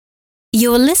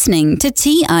You're listening to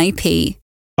TIP.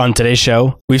 On today's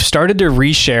show, we've started to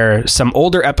reshare some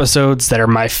older episodes that are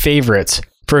my favorites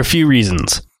for a few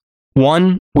reasons.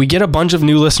 One, we get a bunch of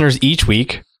new listeners each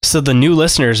week, so the new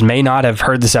listeners may not have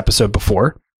heard this episode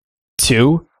before.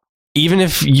 Two, even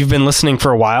if you've been listening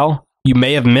for a while, you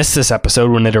may have missed this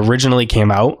episode when it originally came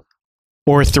out.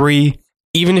 Or three,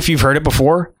 even if you've heard it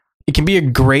before, it can be a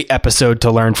great episode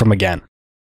to learn from again.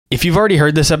 If you've already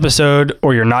heard this episode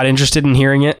or you're not interested in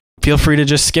hearing it, feel free to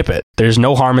just skip it. There's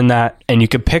no harm in that, and you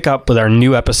can pick up with our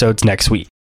new episodes next week.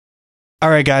 All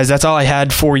right, guys, that's all I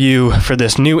had for you for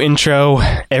this new intro.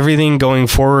 Everything going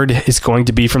forward is going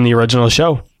to be from the original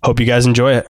show. Hope you guys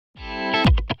enjoy it.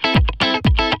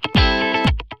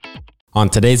 On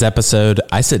today's episode,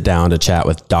 I sit down to chat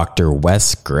with Dr.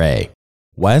 Wes Gray.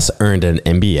 Wes earned an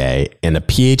MBA and a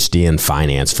PhD in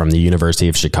finance from the University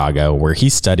of Chicago, where he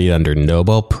studied under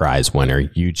Nobel Prize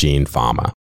winner Eugene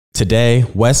Fama. Today,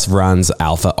 Wes runs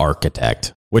Alpha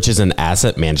Architect, which is an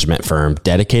asset management firm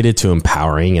dedicated to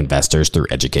empowering investors through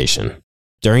education.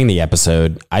 During the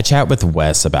episode, I chat with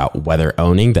Wes about whether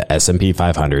owning the S&P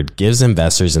 500 gives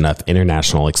investors enough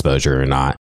international exposure or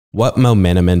not, what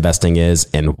momentum investing is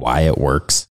and why it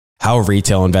works, how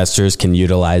retail investors can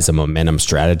utilize a momentum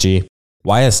strategy,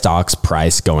 why a stock's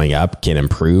price going up can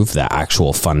improve the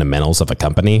actual fundamentals of a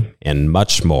company, and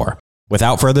much more.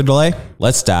 Without further delay,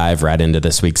 let's dive right into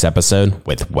this week's episode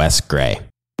with Wes Gray.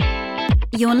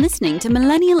 You're listening to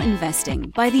Millennial Investing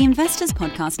by the Investors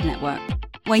Podcast Network,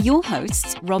 where your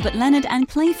hosts, Robert Leonard and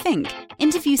Clay Fink,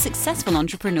 interview successful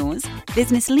entrepreneurs,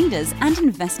 business leaders, and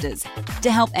investors to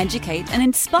help educate and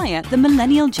inspire the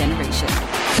millennial generation.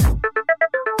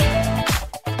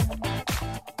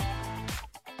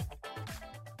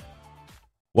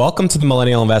 Welcome to the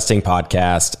Millennial Investing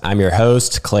Podcast. I'm your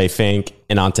host, Clay Fink,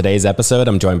 and on today's episode,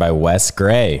 I'm joined by Wes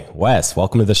Gray. Wes,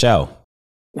 welcome to the show.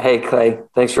 Hey, Clay.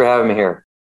 Thanks for having me here.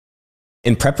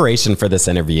 In preparation for this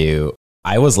interview,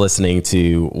 I was listening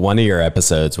to one of your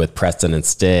episodes with Preston and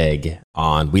Stig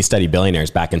on We Study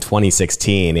Billionaires back in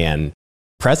 2016, and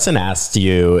Preston asked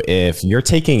you if you're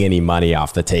taking any money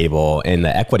off the table in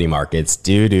the equity markets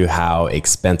due to how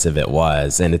expensive it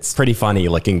was. And it's pretty funny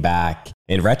looking back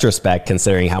in retrospect,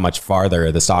 considering how much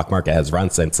farther the stock market has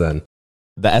run since then.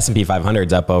 The S&P 500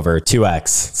 is up over 2x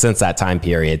since that time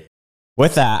period.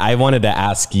 With that, I wanted to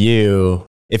ask you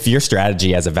if your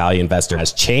strategy as a value investor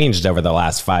has changed over the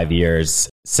last 5 years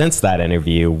since that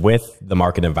interview with the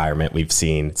market environment we've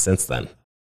seen since then.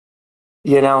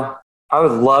 You know, I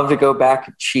would love to go back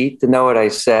and cheat to know what I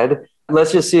said.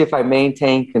 Let's just see if I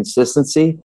maintain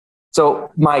consistency.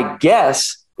 So my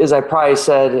guess is I probably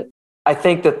said, I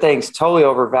think the thing's totally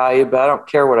overvalued, but I don't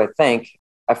care what I think.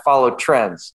 I follow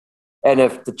trends. And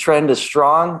if the trend is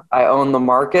strong, I own the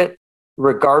market,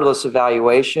 regardless of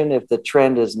valuation. If the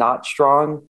trend is not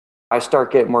strong, I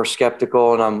start getting more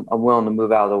skeptical and I'm willing to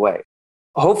move out of the way.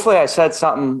 Hopefully I said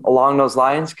something along those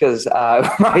lines because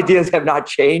my ideas have not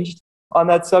changed on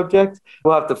that subject.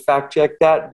 We'll have to fact check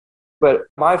that. But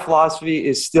my philosophy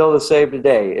is still the same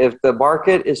today. If the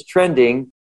market is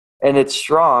trending and it's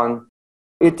strong,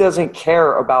 it doesn't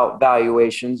care about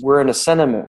valuations. We're in a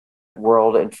sentiment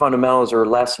world and fundamentals are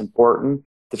less important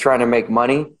to trying to make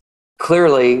money.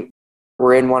 Clearly,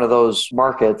 we're in one of those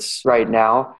markets right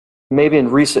now. Maybe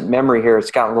in recent memory here,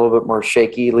 it's gotten a little bit more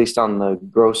shaky, at least on the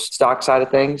gross stock side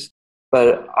of things.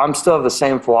 But I'm still of the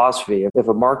same philosophy. If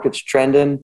a market's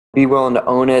trending, be willing to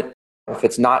own it. If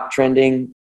it's not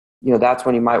trending, that's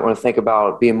when you might want to think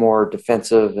about being more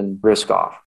defensive and risk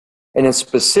off. And it's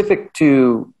specific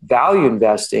to value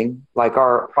investing, like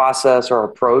our process, our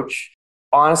approach.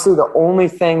 Honestly, the only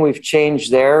thing we've changed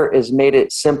there is made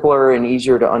it simpler and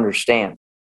easier to understand.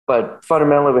 But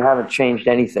fundamentally, we haven't changed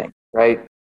anything, right?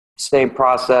 Same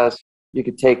process. You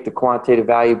could take the quantitative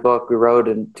value book we wrote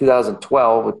in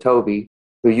 2012 with Toby,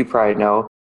 who you probably know.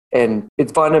 And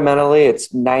it's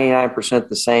 99%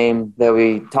 the same that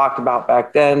we talked about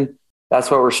back then.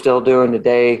 That's what we're still doing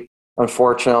today.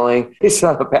 Unfortunately, it's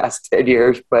not the past 10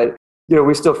 years, but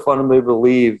we still fundamentally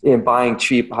believe in buying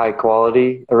cheap, high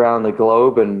quality around the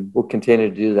globe, and we'll continue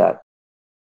to do that.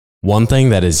 One thing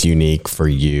that is unique for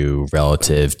you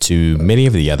relative to many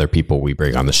of the other people we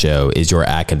bring on the show is your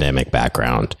academic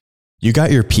background. You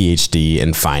got your PhD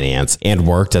in finance and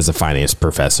worked as a finance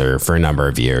professor for a number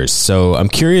of years. So I'm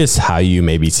curious how you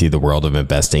maybe see the world of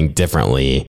investing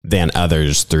differently than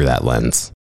others through that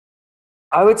lens.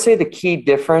 I would say the key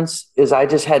difference is I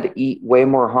just had to eat way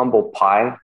more humble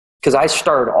pie because I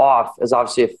started off as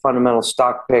obviously a fundamental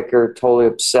stock picker, totally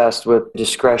obsessed with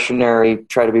discretionary,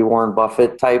 try to be Warren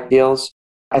Buffett type deals.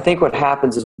 I think what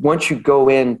happens is once you go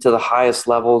into the highest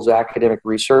levels of academic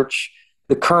research,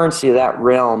 the currency of that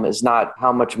realm is not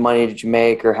how much money did you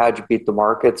make or how'd you beat the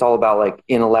market. It's all about like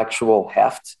intellectual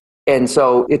heft. And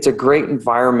so it's a great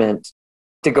environment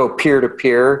to go peer to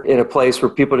peer in a place where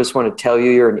people just want to tell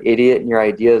you you're an idiot and your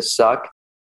ideas suck.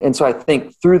 And so I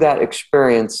think through that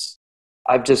experience,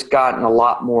 I've just gotten a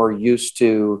lot more used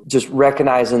to just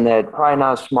recognizing that probably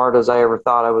not as smart as I ever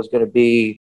thought I was going to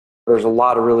be. There's a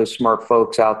lot of really smart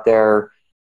folks out there.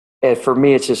 And for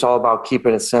me, it's just all about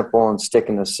keeping it simple and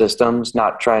sticking to systems,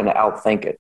 not trying to outthink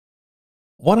it.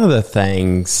 One of the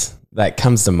things that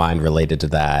comes to mind related to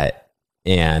that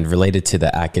and related to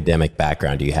the academic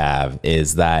background you have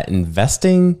is that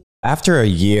investing after a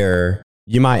year,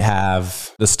 you might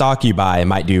have the stock you buy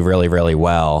might do really, really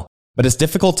well, but it's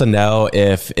difficult to know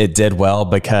if it did well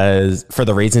because for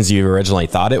the reasons you originally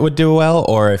thought it would do well,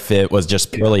 or if it was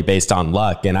just purely based on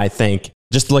luck. And I think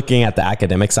just looking at the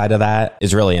academic side of that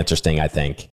is really interesting, I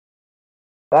think.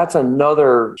 That's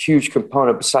another huge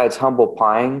component besides humble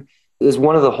pieing. Is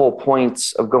one of the whole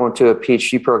points of going to a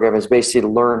PhD program is basically to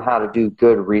learn how to do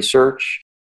good research.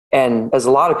 And as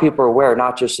a lot of people are aware,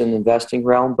 not just in the investing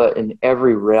realm, but in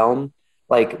every realm,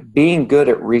 like being good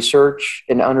at research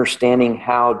and understanding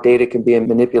how data can be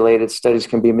manipulated, studies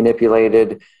can be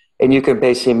manipulated, and you can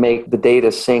basically make the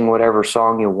data sing whatever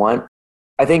song you want.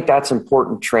 I think that's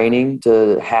important training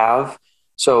to have.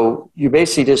 So you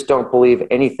basically just don't believe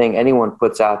anything anyone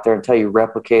puts out there until you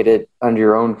replicate it under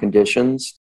your own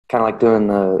conditions, kind of like doing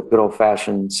the good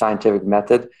old-fashioned scientific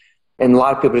method. And a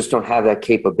lot of people just don't have that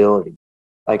capability.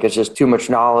 Like it's just too much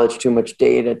knowledge, too much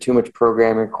data, too much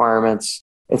programming requirements.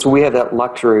 And so we have that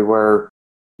luxury where,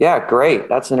 yeah, great,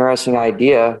 that's an interesting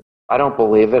idea. I don't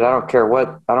believe it. I don't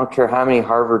care how many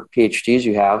Harvard PhDs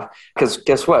you have, because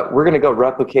guess what? We're going to go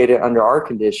replicate it under our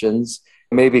conditions,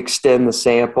 maybe extend the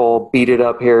sample, beat it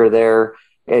up here or there,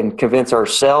 and convince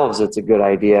ourselves it's a good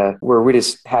idea, where we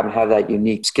just haven't had that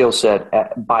unique skill set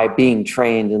by being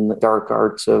trained in the dark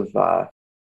arts of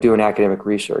doing academic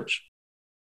research.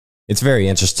 It's very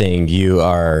interesting. You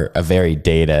are a very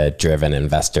data-driven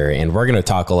investor, and we're going to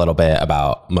talk a little bit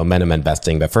about momentum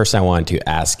investing. But first, I wanted to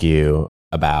ask you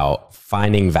about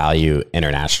finding value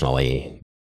internationally.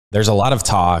 There's a lot of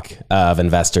talk of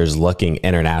investors looking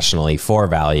internationally for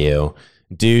value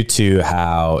due to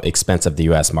how expensive the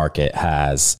US market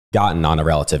has gotten on a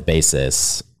relative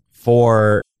basis.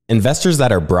 For investors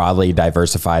that are broadly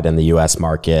diversified in the US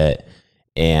market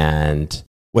and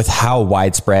with how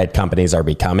widespread companies are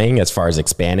becoming as far as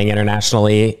expanding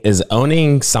internationally, is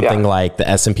owning something like the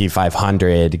S&P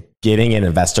 500 getting an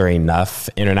investor enough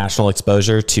international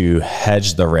exposure to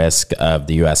hedge the risk of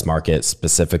the US market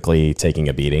specifically taking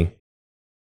a beating?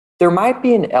 There might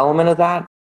be an element of that,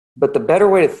 but the better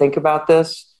way to think about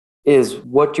this is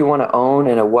what you want to own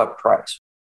and at what price.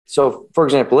 So, for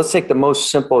example, let's take the most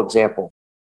simple example.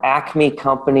 Acme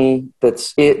company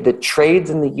that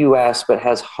trades in the US but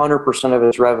has 100% of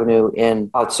its revenue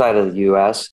outside of the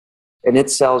US, and it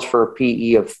sells for a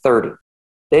PE of 30.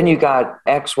 Then you got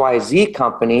XYZ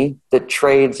company that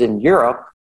trades in Europe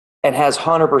and has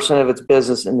 100% of its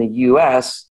business in the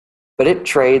US, but it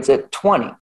trades at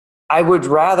 20. I would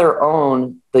rather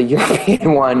own the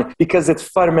European one because it's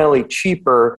fundamentally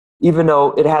cheaper, even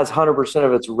though it has 100%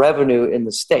 of its revenue in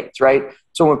the States, right?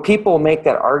 So when people make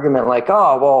that argument like,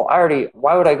 oh, well,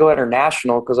 why would I go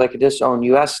international? Because I could just own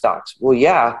US stocks. Well,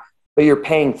 yeah, but you're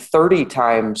paying 30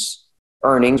 times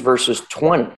earnings versus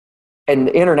 20. And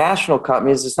international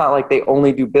companies, it's not like they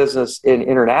only do business in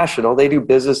international. They do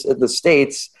business in the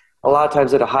States, a lot of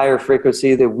times at a higher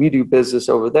frequency than we do business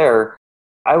over there.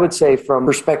 I would say from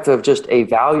perspective of just a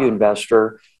value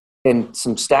investor, and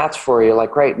some stats for you,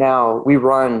 like right now, we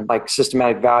run like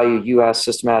systematic value US,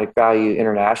 systematic value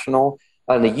international.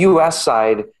 On the US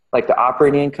side, like the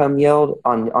operating income yield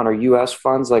on our US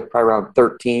funds, like probably around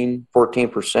 13,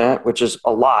 14%, which is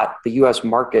a lot. The US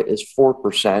market is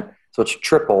 4%, so it's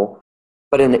triple.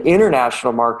 But in the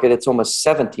international market, it's almost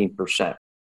 17%.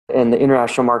 And the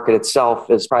international market itself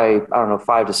is probably,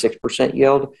 5 to 6%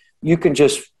 yield. You can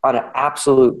just, on an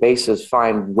absolute basis,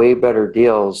 find way better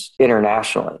deals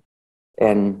internationally.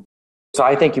 And so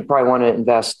I think you probably want to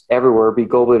invest everywhere, be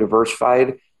globally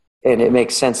diversified. And it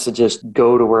makes sense to just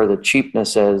go to where the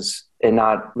cheapness is and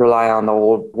not rely on the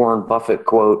old Warren Buffett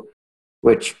quote,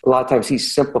 which a lot of times he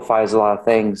simplifies a lot of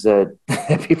things that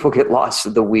people get lost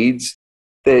in the weeds,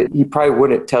 that he probably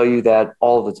wouldn't tell you that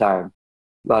all the time.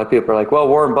 A lot of people are like, well,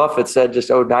 Warren Buffett said just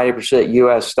own 90%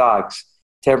 US stocks,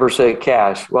 10%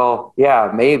 cash. Well,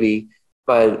 yeah, maybe,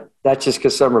 but that's just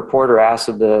because some reporter asked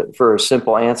him for a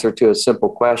simple answer to a simple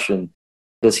question.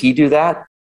 Does he do that?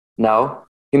 No.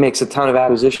 He makes a ton of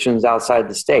acquisitions outside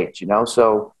the States,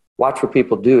 so watch what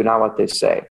people do, not what they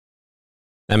say.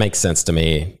 That makes sense to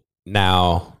me.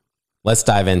 Now, let's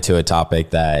dive into a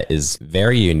topic that is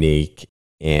very unique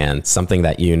and something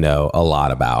that you know a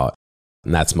lot about,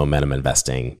 and that's momentum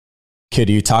investing. Could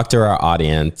you talk to our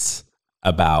audience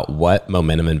about what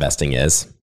momentum investing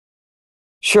is?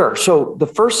 Sure. So the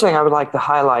first thing I would like to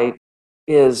highlight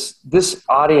is this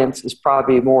audience is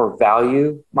probably more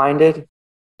value minded.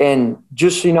 And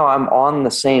just so you know, I'm on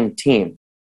the same team,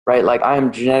 right? Like I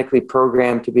am genetically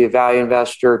programmed to be a value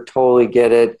investor, totally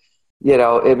get it.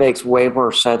 It makes way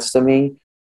more sense to me.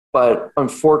 But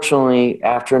unfortunately,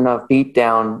 after enough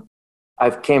beatdown,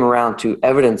 I've came around to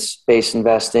evidence-based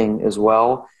investing as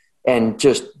well, and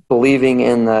just believing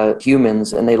in the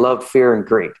humans, and they love fear and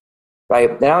greed, right?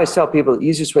 And I always tell people the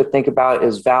easiest way to think about it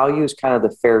is value is kind of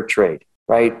the fair trade,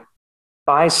 right?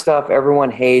 Buy stuff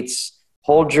everyone hates,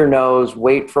 hold your nose,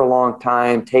 wait for a long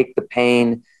time, take the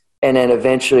pain, and then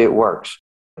eventually it works.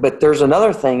 But there's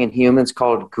another thing in humans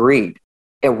called greed.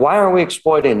 And why aren't we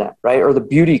exploiting that, right? Or the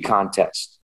beauty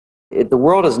contest. The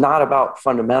world is not about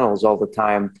fundamentals all the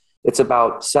time. It's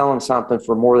about selling something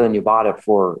for more than you bought it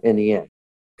for in the end.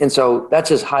 And so that's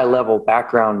just high level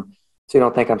background. So you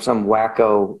don't think I'm some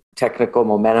wacko technical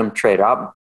momentum trader. I'm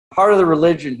part of the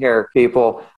religion here,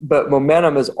 people, but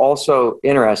momentum is also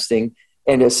interesting.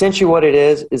 And essentially what it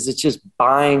is it's just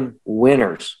buying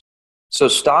winners. So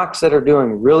stocks that are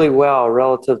doing really well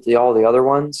relative to all the other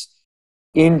ones,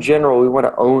 in general, we want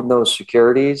to own those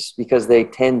securities because they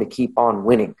tend to keep on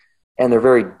winning. And they're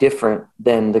very different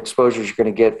than the exposures you're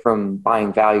going to get from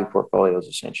buying value portfolios,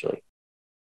 essentially.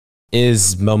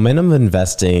 Is momentum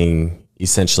investing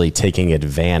essentially taking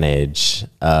advantage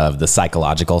of the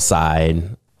psychological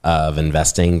side of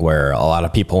investing, where a lot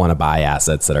of people want to buy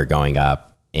assets that are going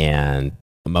up, and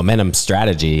momentum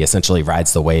strategy essentially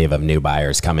rides the wave of new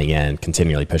buyers coming in,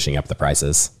 continually pushing up the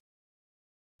prices?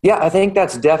 Yeah, I think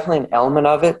that's definitely an element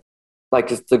of it.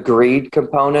 Like it's the greed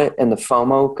component and the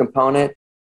FOMO component.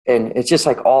 And it's just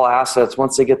like all assets,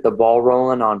 once they get the ball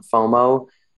rolling on FOMO,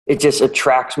 it just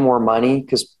attracts more money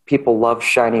because people love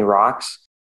shiny rocks.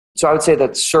 So I would say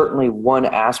that's certainly one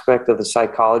aspect of the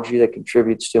psychology that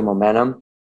contributes to momentum.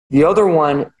 The other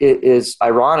one is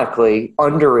ironically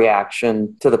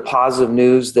underreaction to the positive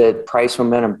news that price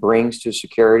momentum brings to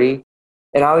security.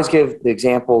 And I always give the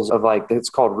examples of it's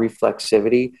called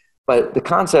reflexivity. But the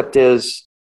concept is,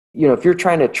 if you're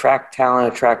trying to attract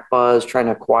talent, attract buzz, trying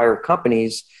to acquire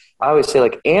companies, I always say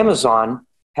Amazon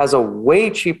has a way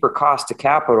cheaper cost of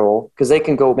capital because they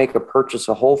can go make a purchase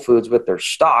of Whole Foods with their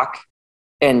stock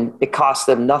and it costs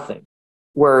them nothing.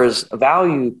 Whereas a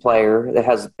value player that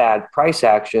has bad price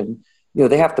action,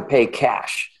 they have to pay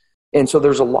cash. And so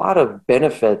there's a lot of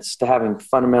benefits to having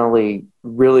fundamentally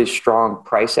really strong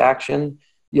price action.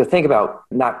 Think about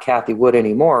not Cathie Wood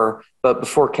anymore, but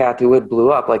before Cathie Wood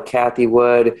blew up, like Cathie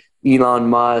Wood, Elon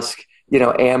Musk,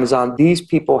 Amazon, these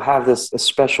people have this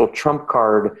special trump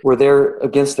card where they're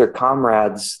against their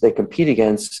comrades they compete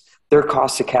against. Their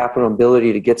cost of capital and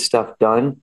ability to get stuff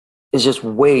done is just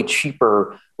way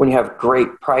cheaper when you have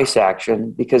great price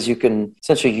action, because you can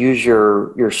essentially use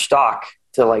your stock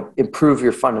to improve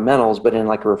your fundamentals, but in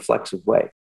a reflexive way.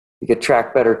 You could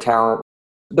track better talent.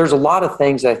 There's a lot of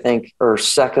things I think are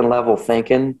second level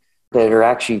thinking that are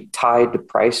actually tied to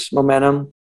price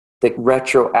momentum that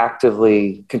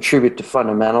retroactively contribute to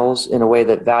fundamentals in a way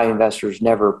that value investors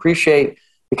never appreciate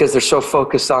because they're so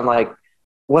focused on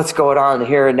what's going on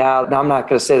here and now. Now, I'm not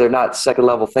going to say they're not second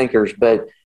level thinkers, but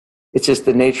it's just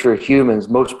the nature of humans.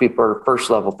 Most people are first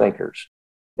level thinkers.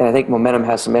 And I think momentum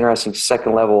has some interesting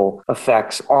second level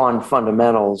effects on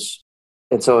fundamentals.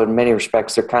 And so in many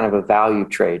respects, they're kind of a value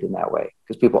trade in that way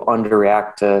because people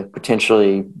underreact to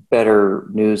potentially better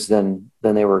news than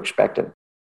they were expecting.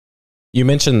 You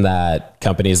mentioned that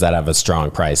companies that have a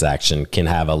strong price action can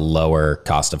have a lower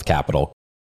cost of capital.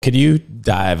 Could you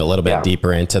dive a little bit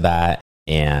deeper into that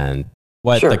and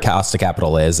what the cost of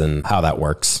capital is and how that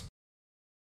works?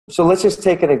 So let's just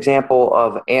take an example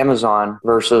of Amazon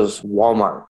versus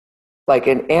Walmart.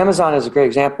 And Amazon is a great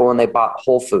example when they bought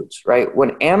Whole Foods, right?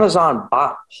 When Amazon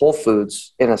bought Whole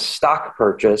Foods in a stock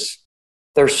purchase,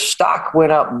 their stock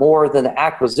went up more than the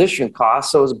acquisition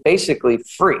cost, so it was basically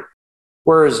free.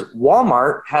 Whereas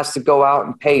Walmart has to go out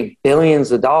and pay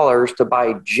billions of dollars to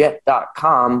buy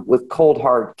Jet.com with cold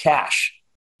hard cash,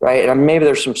 right? And maybe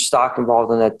there's some stock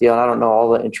involved in that deal, and I don't know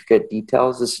all the intricate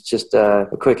details. This is just a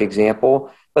quick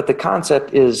example. But the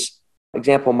concept is,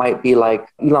 example might be like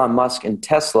Elon Musk and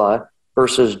Tesla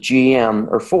versus GM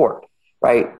or Ford,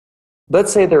 right?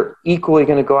 Let's say they're equally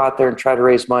going to go out there and try to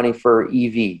raise money for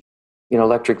EV,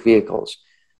 electric vehicles.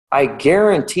 I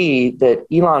guarantee that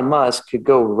Elon Musk could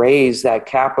go raise that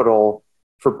capital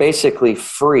for basically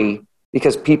free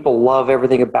because people love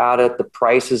everything about it. The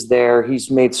price is there.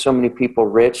 He's made so many people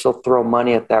rich. They'll throw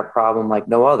money at that problem like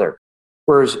no other.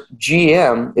 Whereas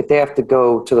GM, if they have to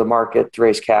go to the market to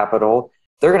raise capital,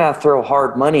 they're going to have to throw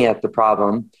hard money at the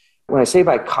problem. When I say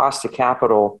by cost of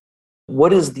capital,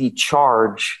 what is the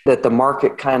charge that the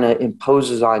market kind of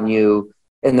imposes on you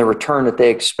and the return that they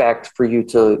expect for you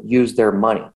to use their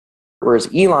money? Whereas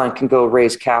Elon can go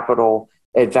raise capital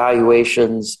at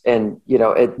valuations and,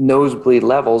 at nosebleed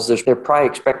levels, they probably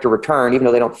expect a return, even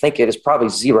though they don't think it, is probably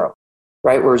zero,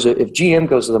 right? Whereas if GM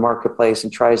goes to the marketplace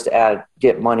and tries to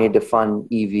get money to fund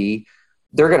EV,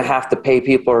 they're going to have to pay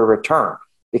people a return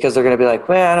because they're going to be like,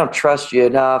 well, I don't trust you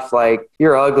enough. Like,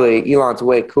 you're ugly. Elon's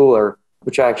way cooler,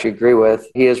 which I actually agree with.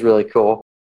 He is really cool.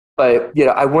 But,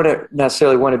 I wouldn't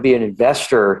necessarily want to be an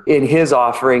investor in his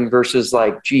offering versus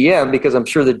like GM, because I'm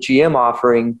sure the GM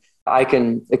offering, I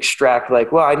can extract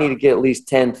like, well, I need to get at least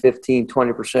 10, 15,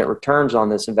 20% returns on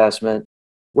this investment.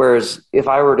 Whereas if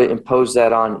I were to impose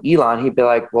that on Elon, he'd be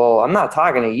like, well, I'm not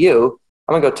talking to you.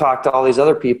 I'm going to go talk to all these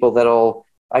other people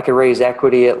I could raise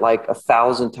equity at like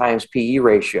 1,000 times PE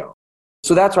ratio.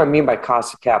 So that's what I mean by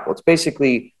cost of capital. It's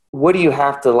basically, what do you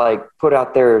have to like put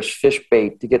out there as fish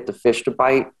bait to get the fish to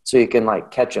bite so you can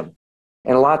like catch them?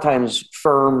 And a lot of times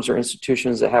firms or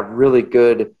institutions that have really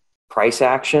good price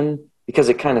action, because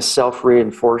it kind of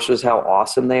self-reinforces how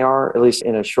awesome they are, at least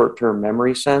in a short-term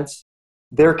memory sense,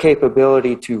 their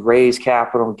capability to raise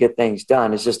capital and get things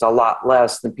done is just a lot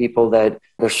less than people that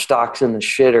their stock's in the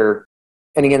shitter.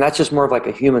 And again, that's just more of like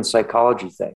a human psychology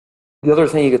thing. The other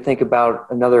thing you could think about,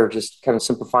 another just kind of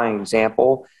simplifying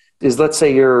example, is let's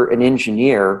say you're an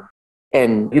engineer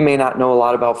and you may not know a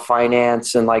lot about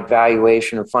finance and like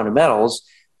valuation or fundamentals,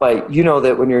 but you know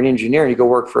that when you're an engineer and you go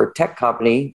work for a tech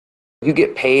company, you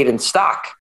get paid in stock.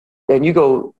 And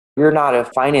you're not a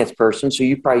finance person, so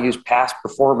you probably use past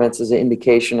performance as an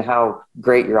indication of how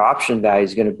great your option value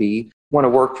is going to be. Want to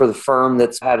work for the firm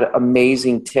that's had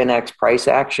amazing 10x price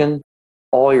action.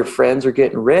 All your friends are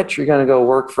getting rich. You're going to go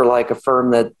work for like a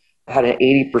firm that had an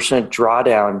 80%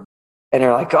 drawdown. And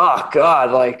they're like, oh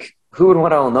God, like who would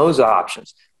want to own those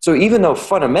options? So even though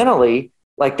fundamentally,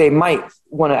 like they might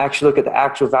want to actually look at the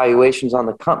actual valuations on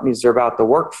the companies they're about to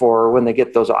work for when they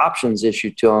get those options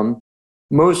issued to them,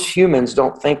 most humans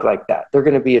don't think like that. They're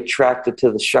going to be attracted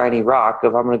to the shiny rock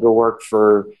of I'm going to go work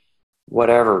for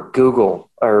whatever, Google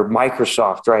or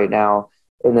Microsoft right now.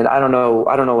 And then I don't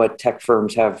know what tech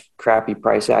firms have crappy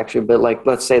price action, but like,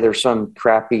 let's say there's some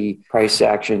crappy price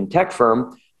action tech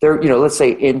firm. Let's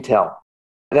say Intel.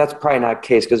 That's probably not the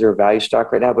case because they're a value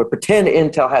stock right now, but pretend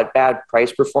Intel had bad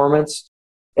price performance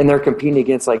and they're competing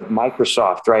against like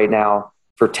Microsoft right now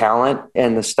for talent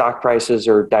and the stock prices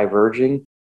are diverging.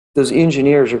 Those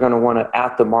engineers are going to want to,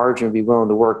 at the margin, be willing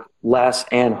to work less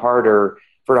and harder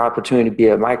for an opportunity to be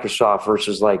at Microsoft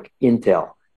versus like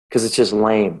Intel, because it's just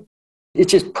lame.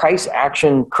 It's just price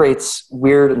action creates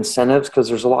weird incentives because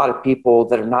there's a lot of people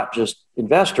that are not just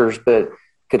investors, but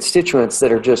constituents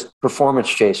that are just performance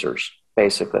chasers,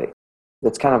 basically.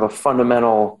 That's kind of a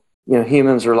fundamental,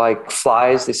 humans are like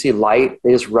flies. They see light,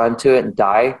 they just run to it and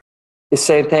die. The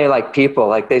same thing like people,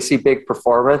 like they see big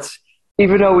performance.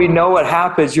 Even though we know what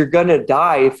happens, you're going to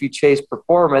die if you chase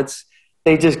performance.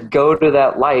 They just go to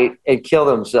that light and kill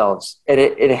themselves. And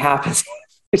it happens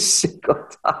every single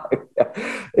time.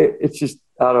 It's just,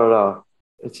 I don't know.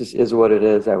 It just is what it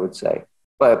is, I would say.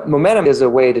 But momentum is a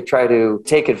way to try to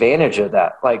take advantage of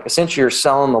that. Like essentially you're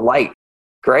selling the light.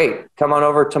 Great. Come on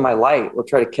over to my light. We'll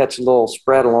try to catch a little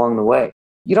spread along the way.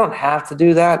 You don't have to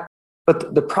do that.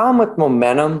 But the problem with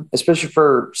momentum, especially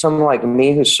for someone like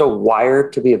me who's so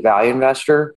wired to be a value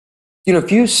investor,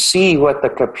 if you see what the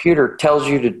computer tells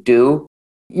you to do,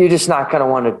 you're just not going to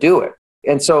want to do it.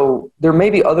 And so there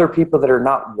may be other people that are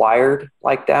not wired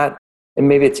like that, and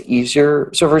maybe it's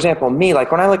easier. So for example, me,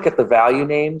 like when I look at the value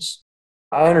names,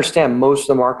 I understand most of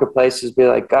the marketplaces be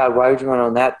like, God, why would you want to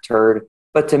own that turd?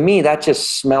 But to me, that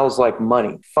just smells like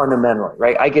money, fundamentally,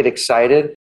 right? I get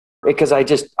excited because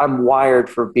I'm wired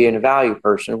for being a value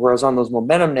person. Whereas on those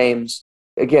momentum names,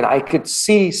 again, I could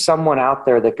see someone out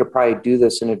there that could probably do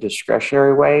this in a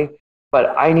discretionary way,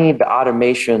 but I need the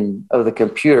automation of the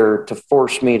computer to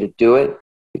force me to do it.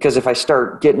 Because if I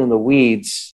start getting in the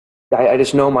weeds, I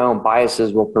just know my own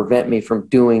biases will prevent me from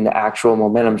doing the actual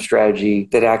momentum strategy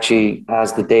that actually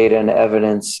has the data and the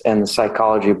evidence and the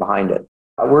psychology behind it.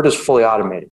 We're just fully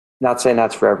automated. Not saying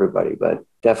that's for everybody, but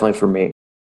definitely for me.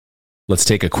 Let's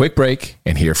take a quick break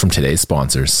and hear from today's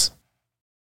sponsors.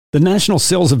 The national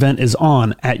sales event is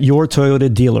on at your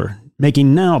Toyota dealer,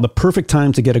 making now the perfect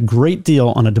time to get a great deal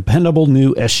on a dependable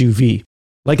new SUV.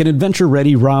 Like an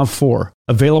adventure-ready RAV4,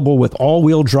 available with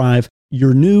all-wheel drive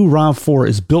Your new RAV4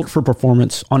 is built for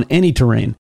performance on any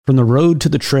terrain, from the road to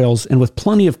the trails, and with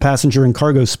plenty of passenger and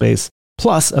cargo space,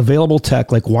 plus available tech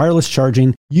like wireless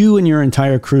charging, you and your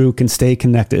entire crew can stay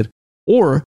connected.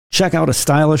 Or check out a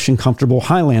stylish and comfortable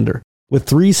Highlander with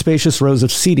 3 spacious rows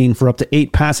of seating for up to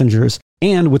 8 passengers,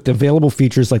 and with the available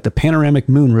features like the panoramic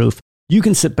moonroof, you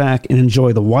can sit back and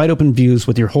enjoy the wide open views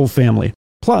with your whole family.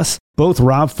 Plus, both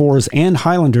RAV4s and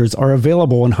Highlanders are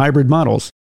available in hybrid models,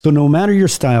 so no matter your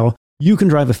style, you can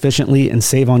drive efficiently and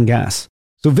save on gas.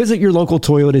 So visit your local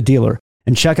Toyota dealer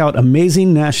and check out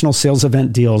amazing national sales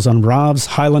event deals on RAVs,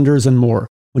 Highlanders, and more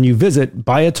when you visit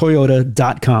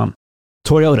buyatoyota.com.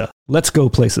 Toyota, let's go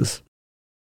places.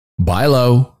 Buy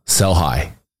low, sell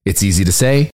high. It's easy to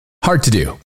say, hard to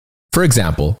do. For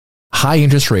example, high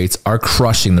interest rates are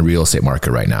crushing the real estate market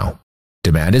right now.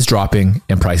 Demand is dropping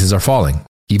and prices are falling,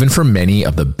 even for many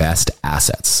of the best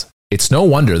assets. It's no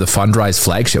wonder the Fundrise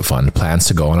flagship fund plans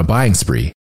to go on a buying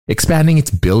spree, expanding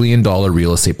its billion-dollar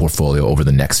real estate portfolio over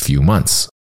the next few months.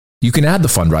 You can add the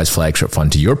Fundrise flagship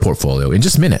fund to your portfolio in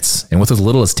just minutes and with as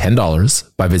little as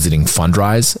 $10 by visiting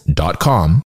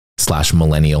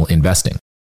fundrise.com/millennialinvesting.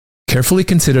 Carefully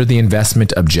consider the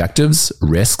investment objectives,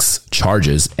 risks,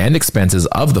 charges, and expenses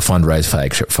of the Fundrise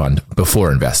flagship fund before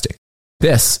investing.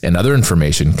 This and other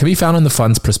information can be found in the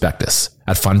fund's prospectus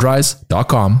at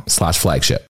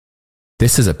fundrise.com/flagship.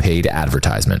 This is a paid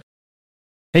advertisement.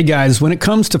 Hey guys, when it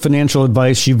comes to financial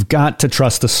advice, you've got to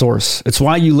trust the source. It's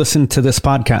why you listen to this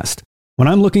podcast. When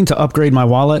I'm looking to upgrade my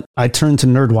wallet, I turn to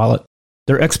NerdWallet.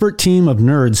 Their expert team of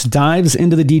nerds dives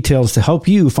into the details to help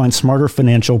you find smarter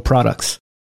financial products.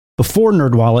 Before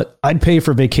NerdWallet, I'd pay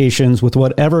for vacations with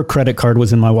whatever credit card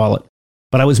was in my wallet.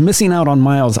 But I was missing out on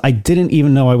miles I didn't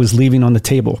even know I was leaving on the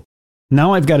table.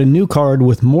 Now I've got a new card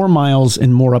with more miles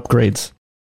and more upgrades.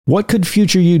 What could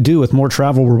future you do with more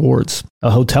travel rewards?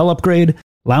 A hotel upgrade?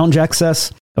 Lounge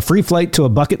access? A free flight to a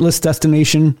bucket list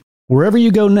destination? Wherever you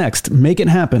go next, make it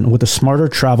happen with a smarter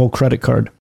travel credit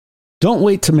card. Don't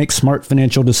wait to make smart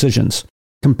financial decisions.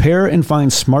 Compare and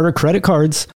find smarter credit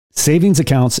cards, savings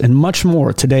accounts, and much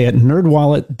more today at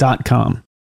nerdwallet.com.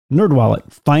 NerdWallet,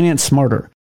 finance smarter.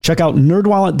 Check out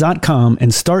nerdwallet.com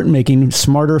and start making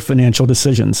smarter financial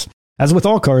decisions. As with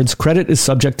all cards, credit is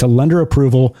subject to lender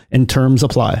approval and terms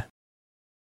apply.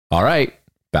 All right,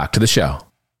 back to the show.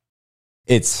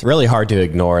 It's really hard to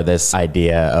ignore this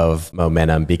idea of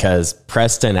momentum because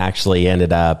Preston actually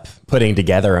ended up putting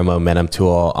together a momentum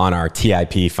tool on our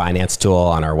TIP finance tool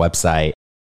on our website.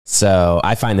 So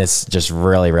I find this just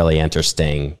really, really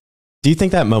interesting. Do you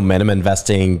think that momentum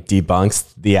investing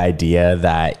debunks the idea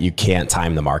that you can't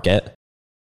time the market?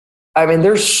 I mean,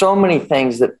 there's so many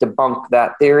things that debunk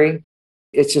that theory.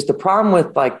 It's just the problem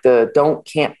with like the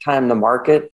can't time the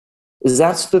market is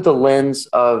that's through the lens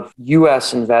of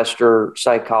US investor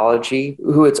psychology,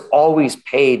 who it's always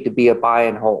paid to be a buy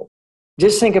and hold.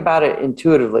 Just think about it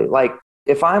intuitively. Like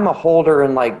if I'm a holder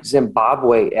in like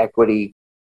Zimbabwe equity,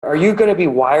 are you going to be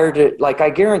wired to, like, I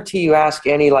guarantee you ask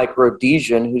any like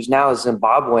Rhodesian who's now a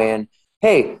Zimbabwean,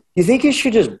 hey, you think you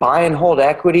should just buy and hold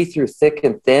equity through thick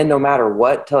and thin, no matter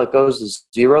what, till it goes to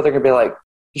zero? They're going to be like,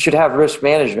 you should have risk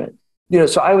management.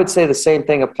 So I would say the same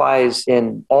thing applies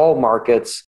in all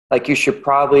markets. Like you should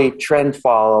probably trend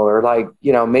follow or like,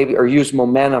 maybe, or use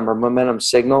momentum or momentum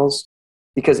signals,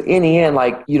 because in the end,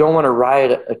 like you don't want to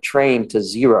ride a train to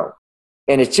zero.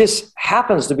 And it just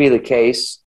happens to be the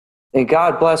case. And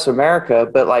God bless America,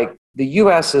 but like the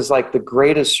US is like the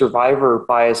greatest survivor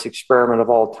bias experiment of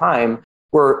all time,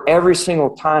 where every single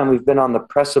time we've been on the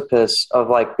precipice of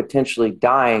like potentially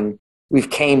dying, we've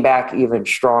came back even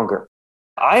stronger.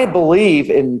 I believe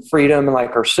in freedom and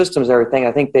like our systems and everything.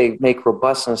 I think they make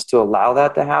robustness to allow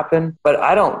that to happen, but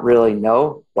I don't really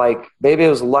know. Like maybe it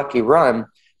was a lucky run.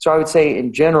 So I would say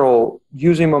in general,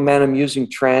 using momentum, using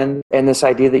trend, and this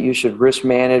idea that you should risk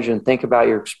manage and think about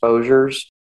your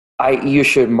exposures, i.e. you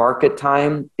should market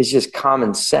time, is just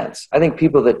common sense. I think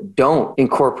people that don't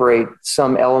incorporate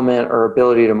some element or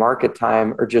ability to market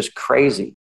time are just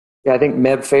crazy. Yeah, I think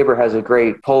Meb Faber has a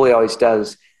great poll he always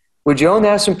does. Would you own the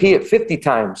S&P at 50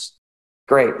 times?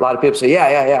 Great. A lot of people say,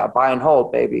 yeah, buy and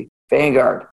hold, baby.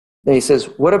 Vanguard. Then he says,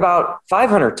 what about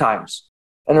 500 times?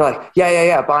 And they're like,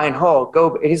 yeah, buy and hold,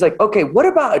 go. And he's like, okay, what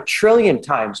about 1 trillion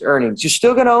times earnings? You're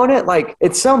still going to own it? Like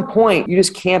at some point, you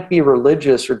just can't be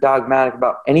religious or dogmatic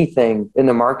about anything in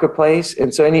the marketplace.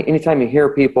 And so anytime you hear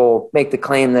people make the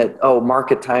claim that,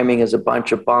 market timing is a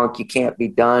bunch of bunk, you can't be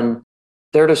done,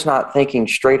 they're just not thinking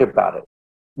straight about it.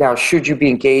 Now, should you be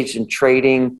engaged in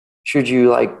trading? Should you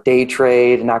like day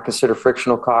trade and not consider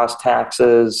frictional cost,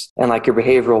 taxes, and like your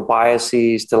behavioral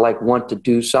biases to like want to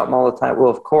do something all the time?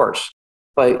 Well, of course.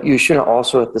 But you shouldn't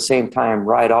also at the same time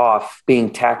write off being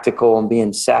tactical and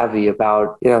being savvy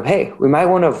about, hey, we might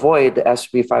want to avoid the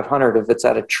S&P 500 if it's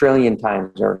at 1 trillion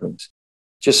times earnings.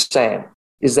 Just saying.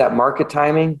 Is that market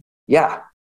timing? Yeah.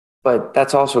 But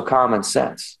that's also common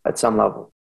sense at some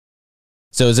level.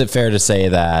 So is it fair to say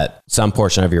that some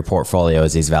portion of your portfolio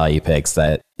is these value picks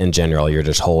that in general you're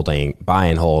just buy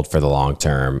and hold for the long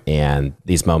term, and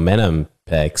these momentum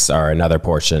picks are another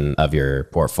portion of your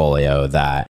portfolio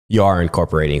that you are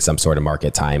incorporating some sort of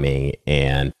market timing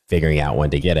and figuring out when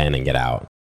to get in and get out?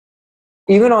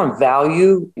 Even on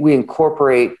value, we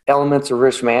incorporate elements of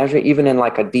risk management, even in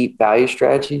like a deep value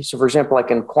strategy. So for example,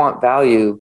 like in quant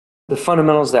value, the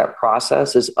fundamentals of that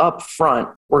process is up front.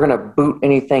 We're going to boot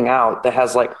anything out that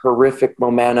has like horrific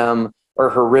momentum or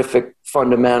horrific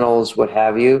fundamentals, what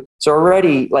have you. So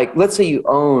already, like, let's say you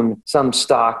own some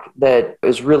stock that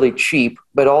is really cheap,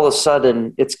 but all of a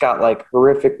sudden it's got like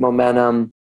horrific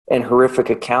momentum and horrific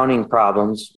accounting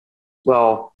problems.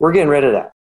 Well, we're getting rid of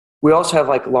that. We also have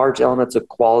like large elements of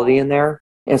quality in there.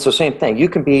 And so same thing, you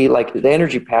can be like, the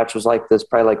energy patch was like this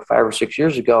probably like 5 or 6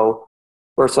 years ago,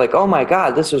 where it's like, oh my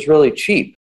God, this is really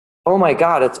cheap. Oh my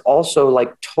God, it's also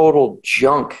like total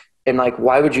junk. And like,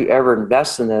 why would you ever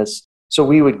invest in this? So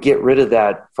we would get rid of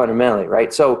that fundamentally,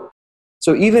 right? So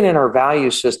even in our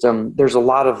value system, there's a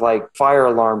lot of like fire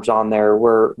alarms on there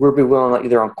where we'll be willing, like,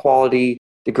 either on quality,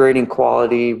 degrading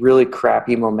quality, really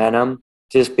crappy momentum,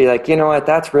 just be like, you know what,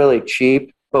 that's really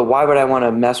cheap, but why would I want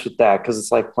to mess with that? Because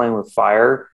it's like playing with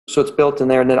fire. So it's built in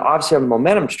there. And then obviously on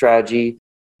momentum strategy,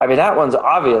 I mean, that one's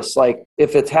obvious. Like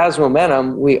if it has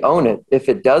momentum, we own it. If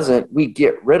it doesn't, we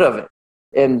get rid of it.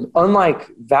 And unlike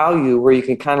value, where you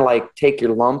can kind of like take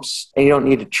your lumps and you don't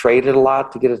need to trade it a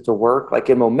lot to get it to work, like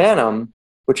in momentum,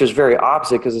 which is very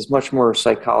opposite because it's much more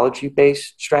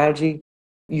psychology-based strategy,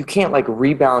 you can't like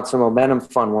rebalance a momentum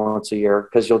fund once a year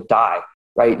because you'll die,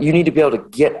 right? You need to be able to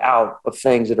get out of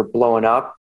things that are blowing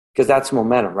up because that's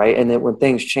momentum, right? And then when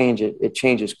things change, it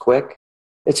changes quick.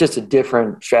 It's just a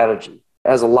different strategy. It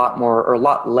has a lot more or a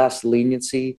lot less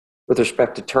leniency with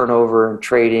respect to turnover and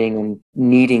trading and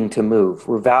needing to move.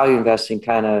 Where value investing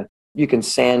kind of, you can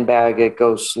sandbag it,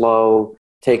 go slow,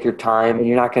 take your time, and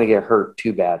you're not going to get hurt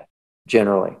too bad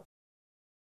generally.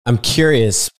 I'm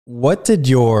curious, what did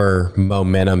your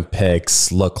momentum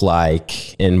picks look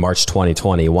like in March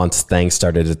 2020 once things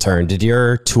started to turn? Did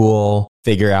your tool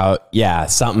figure out, yeah,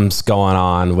 something's going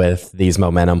on with these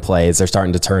momentum plays? They're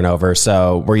starting to turn over.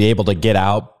 So were you able to get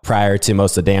out prior to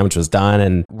most of the damage was done?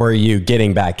 And were you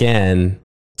getting back in?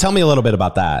 Tell me a little bit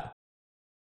about that.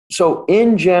 So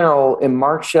in general, in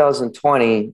March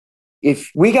 2020,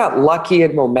 if we got lucky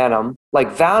in momentum,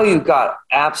 like value got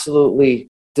absolutely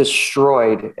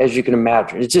destroyed, as you can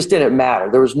imagine. It just didn't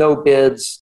matter. There was no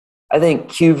bids. I think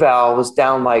QVal was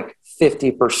down like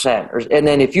 50%. And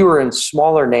then if you were in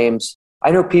smaller names,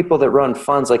 I know people that run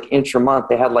funds like intra-month,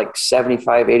 they had like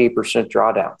 75, 80%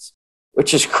 drawdowns,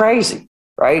 which is crazy,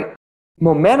 right?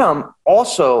 Momentum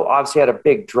also obviously had a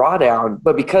big drawdown,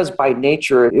 but because by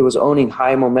nature it was owning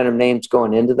high momentum names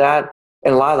going into that,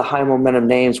 and a lot of the high momentum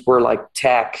names were like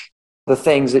tech, the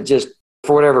things that just,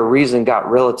 for whatever reason, got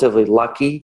relatively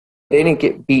lucky. They didn't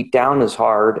get beat down as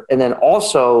hard. And then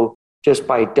also, just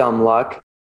by dumb luck,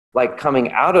 like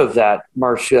coming out of that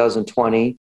March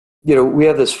 2020, we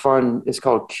have this fund, it's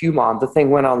called QMOM. The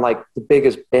thing went on like the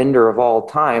biggest bender of all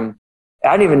time.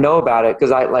 I didn't even know about it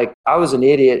because I was an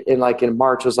idiot in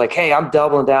March. I was like, hey, I'm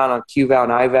doubling down on QVal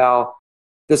and iVal.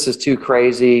 This is too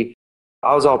crazy.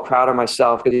 I was all proud of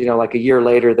myself because, like a year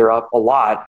later, they're up a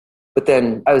lot. But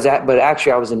then I was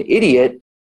an idiot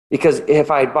because if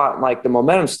I had bought like the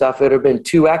momentum stuff, it would have been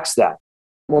 2x that.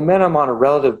 Momentum on a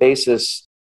relative basis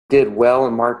did well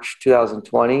in March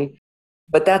 2020,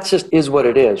 but that just is what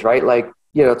it is, right? Like,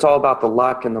 it's all about the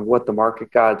luck and what the market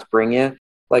gods bring you.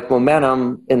 Like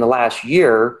momentum in the last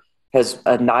year has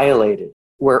annihilated,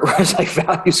 whereas like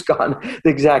value's gone the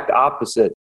exact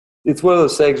opposite. It's one of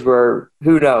those things where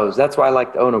who knows? That's why I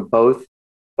like to own them both.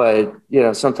 But,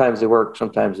 sometimes they work,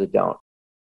 sometimes they don't.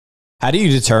 How do you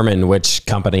determine which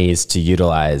companies to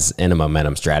utilize in a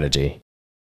momentum strategy?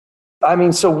 I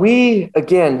mean, so we,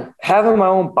 again, having my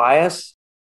own bias,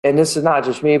 and this is not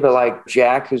just me, but like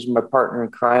Jack, who's my partner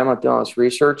in crime on doing this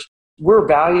research, we're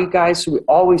value guys. So we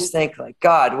always think like,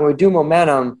 God, when we do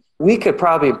momentum, we could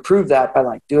probably improve that by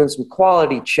like doing some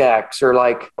quality checks or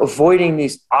like avoiding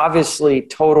these obviously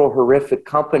total horrific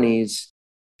companies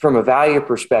from a value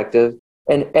perspective.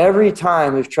 And every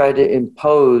time we've tried to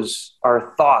impose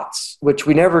our thoughts, which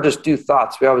we never just do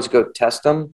thoughts, we always go test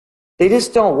them, they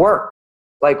just don't work.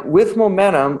 Like with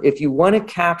momentum, if you want to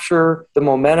capture the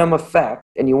momentum effect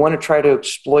and you want to try to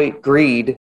exploit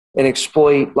greed and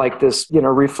exploit like this,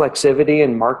 reflexivity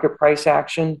and market price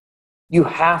action. You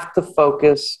have to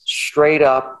focus straight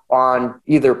up on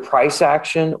either price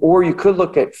action, or you could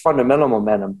look at fundamental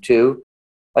momentum too.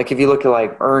 Like if you look at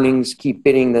like earnings, keep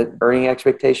beating the earning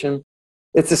expectation.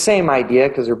 It's the same idea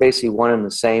because they're basically one and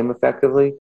the same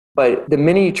effectively. But the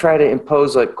minute you try to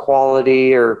impose like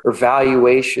quality or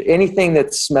valuation, anything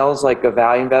that smells like a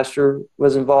value investor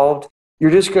was involved,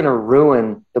 you're just going to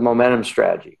ruin the momentum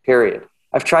strategy, period.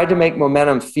 I've tried to make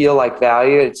momentum feel like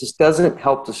value. It just doesn't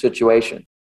help the situation.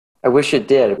 I wish it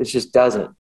did. It just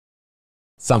doesn't.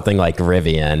 Something like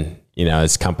Rivian,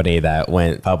 this company that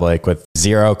went public with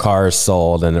 0 cars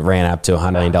sold and it ran up to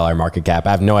 $100 million market cap.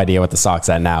 I have no idea what the stock's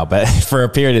at now, but for a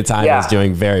period of time, it was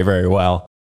doing very, very well.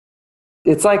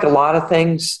 It's like a lot of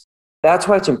things. That's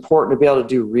why it's important to be able to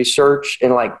do research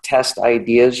and like test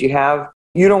ideas you have.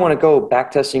 You don't want to go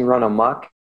back testing, run amok.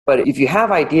 But if you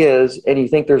have ideas and you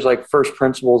think there's like first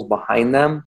principles behind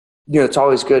them, it's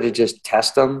always good to just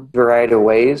test them a variety of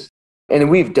ways. And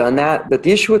we've done that. But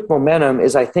the issue with momentum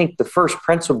is I think the first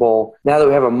principle, now that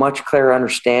we have a much clearer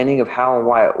understanding of how and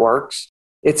why it works,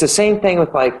 it's the same thing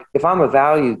with like, if I'm a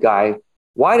value guy,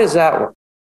 why does that work?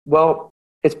 Well,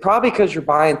 it's probably because you're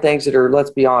buying things that are,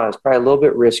 let's be honest, probably a little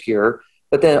bit riskier.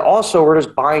 But then also we're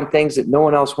just buying things that no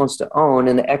one else wants to own.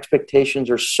 And the expectations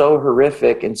are so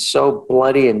horrific and so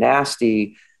bloody and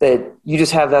nasty that you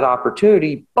just have that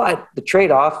opportunity. But the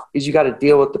trade-off is you got to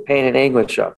deal with the pain and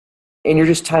anguish of it. And you're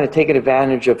just trying to take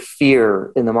advantage of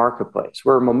fear in the marketplace.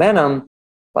 Where momentum,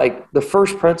 like the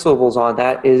first principles on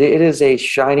that is it is a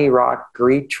shiny rock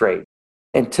greed trade.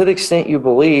 And to the extent you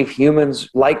believe humans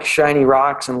like shiny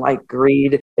rocks and like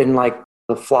greed and like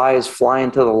the flies fly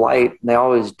into the light and they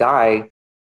always die,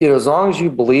 as long as you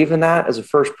believe in that as a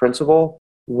first principle,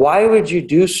 why would you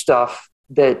do stuff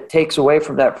that takes away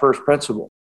from that first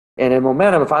principle? And in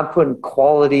momentum, if I'm putting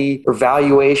quality or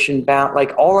valuation bound,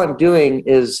 like all I'm doing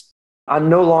is I'm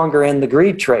no longer in the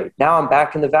greed trade. Now I'm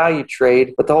back in the value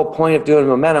trade. But the whole point of doing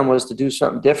momentum was to do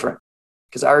something different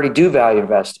because I already do value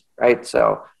investing, right?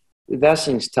 So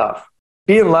investing's tough.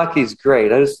 Being lucky is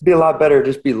great. It'd be a lot better to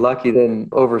just be lucky than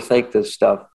overthink this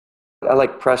stuff. I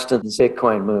like Preston's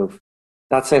Bitcoin move.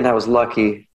 Not saying that was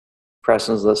lucky.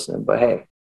 Preston's listening, but hey,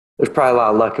 there's probably a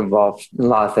lot of luck involved in a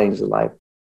lot of things in life.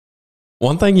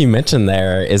 One thing you mentioned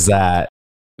there is that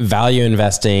value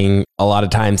investing a lot of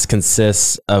times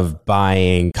consists of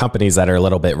buying companies that are a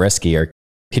little bit riskier.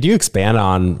 Could you expand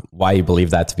on why you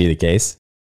believe that to be the case?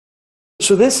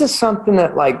 So this is something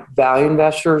that like value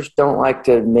investors don't like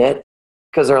to admit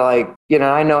because they're like,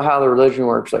 I know how the religion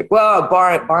works. Like, well,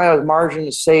 buy a margin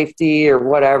of safety or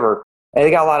whatever. And they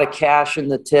got a lot of cash in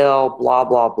the till, blah,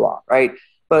 blah, blah, right?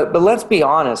 But let's be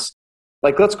honest.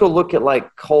 Like, let's go look at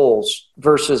like Kohl's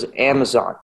versus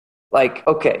Amazon. Like,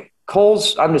 okay,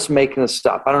 Kohl's, I'm just making this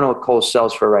stuff. I don't know what Kohl's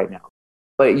sells for right now,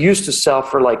 but it used to sell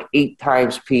for like 8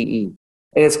 times PE. And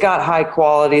it's got high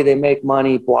quality. They make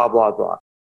money, blah, blah, blah.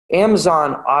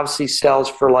 Amazon obviously sells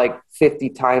for like 50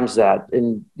 times that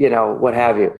and, what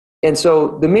have you. And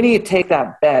so the minute you take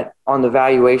that bet on the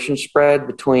valuation spread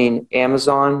between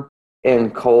Amazon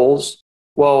and Kohl's,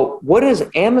 well, what is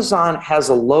Amazon has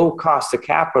a low cost of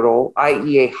capital,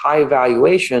 i.e. a high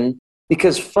valuation,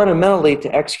 because fundamentally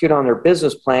to execute on their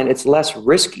business plan, it's less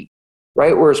risky,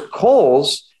 right? Whereas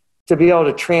Kohl's, to be able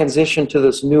to transition to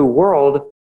this new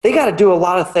world, they got to do a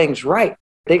lot of things right.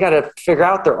 They got to figure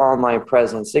out their online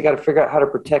presence. They got to figure out how to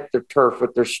protect their turf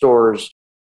with their stores.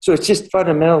 So it's just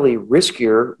fundamentally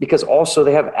riskier because also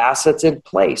they have assets in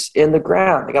place in the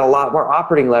ground. They got a lot more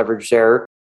operating leverage there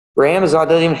where Amazon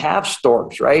doesn't even have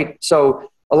stores, right? So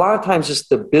a lot of times just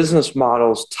the business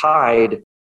models tied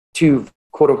to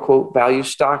quote unquote value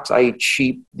stocks, i.e.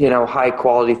 cheap, high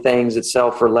quality things that sell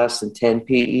for less than 10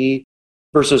 PE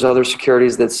versus other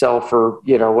securities that sell for,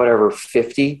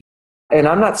 50. And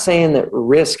I'm not saying that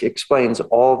risk explains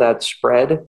all that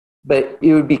spread, but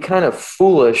it would be kind of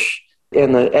foolish,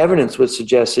 and the evidence would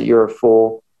suggest that you're a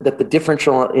fool, that the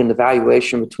differential in the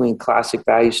valuation between classic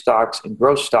value stocks and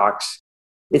growth stocks,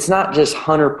 it's not just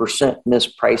 100%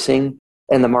 mispricing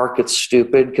and the market's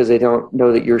stupid because they don't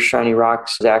know that your shiny rock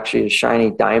is actually a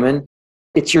shiny diamond.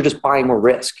 It's you're just buying more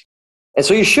risk. And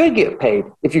so you should get paid.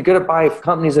 If you're going to buy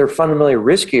companies that are fundamentally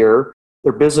riskier,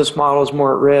 their business model is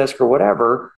more at risk or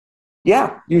whatever,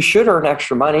 yeah, you should earn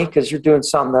extra money because you're doing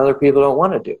something that other people don't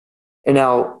want to do. And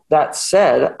now that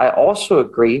said, I also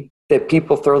agree that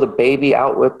people throw the baby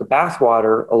out with the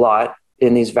bathwater a lot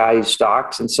in these value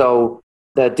stocks. And so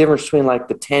the difference between like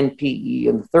the 10 PE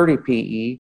and the 30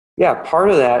 PE, yeah, part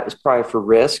of that is probably for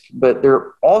risk, but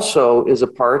there also is a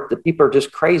part that people are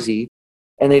just crazy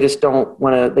and they just don't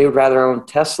want to, they would rather own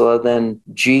Tesla than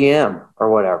GM or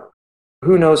whatever.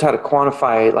 Who knows how to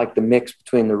quantify like the mix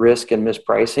between the risk and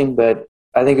mispricing, but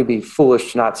I think it'd be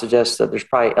foolish to not suggest that there's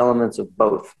probably elements of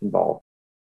both involved.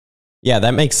 Yeah,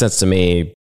 that makes sense to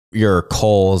me. Your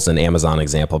Kohl's and Amazon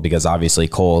example, because obviously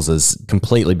Kohl's is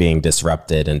completely being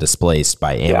disrupted and displaced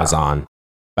by Amazon. Yeah.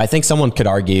 But I think someone could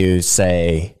argue,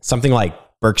 say, something like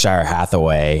Berkshire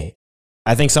Hathaway.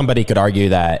 I think somebody could argue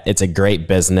that it's a great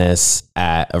business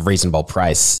at a reasonable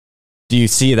price. Do you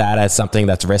see that as something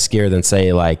that's riskier than,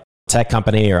 say, like tech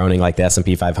company or owning like the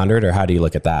S&P 500, or how do you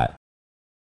look at that?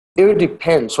 It would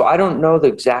depend. So I don't know the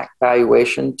exact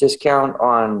valuation discount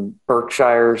on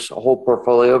Berkshire's whole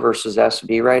portfolio versus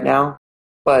S&P right now.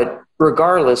 But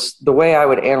regardless, the way I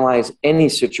would analyze any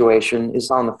situation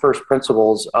is on the first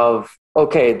principles of,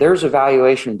 okay, there's a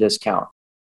valuation discount.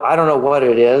 I don't know what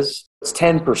it is. It's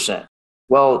 10%.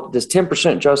 Well, does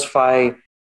 10% justify,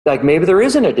 like maybe there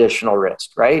is an additional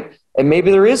risk, right? And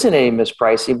maybe there isn't any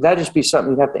mispricing. That'd just be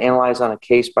something you have to analyze on a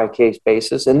case-by-case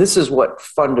basis. And this is what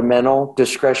fundamental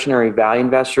discretionary value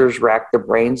investors rack their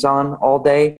brains on all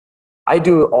day. I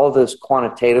do all this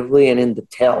quantitatively and in the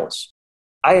tails.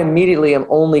 I immediately am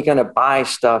only going to buy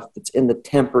stuff that's in the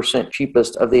 10%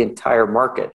 cheapest of the entire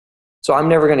market. So I'm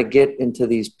never going to get into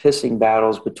these pissing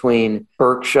battles between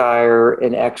Berkshire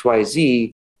and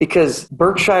XYZ because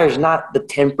Berkshire is not the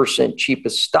 10%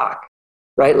 cheapest stock.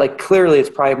 Right? Like clearly it's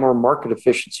probably more market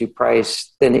efficiency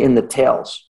price than in the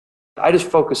tails. I just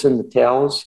focus in the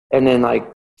tails, and then like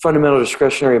fundamental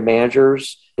discretionary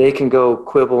managers, they can go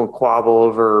quibble and quabble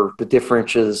over the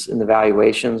differences in the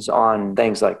valuations on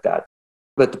things like that.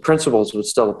 But the principles would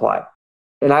still apply.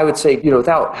 And I would say,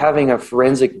 without having a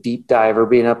forensic deep dive or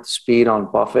being up to speed on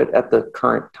Buffett at the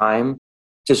current time,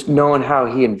 just knowing how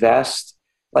he invests,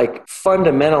 like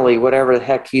fundamentally, whatever the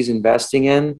heck he's investing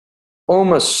in,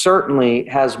 almost certainly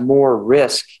has more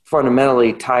risk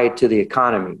fundamentally tied to the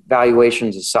economy,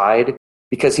 valuations aside,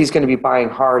 because he's going to be buying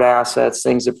hard assets,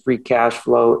 things that free cash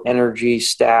flow, energy,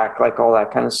 stack, like all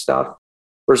that kind of stuff.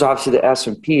 Whereas obviously the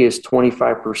S&P is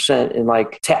 25% in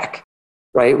like tech,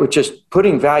 right? With just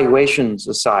putting valuations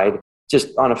aside, just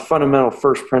on a fundamental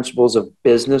first principles of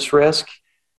business risk,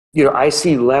 I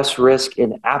see less risk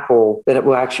in Apple than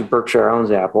actually Berkshire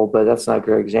owns Apple, but that's not a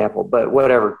great example, but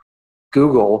whatever,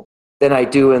 Google, than I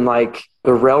do in like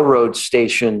the railroad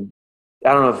station.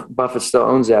 I don't know if Buffett still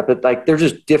owns that, but like they're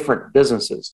just different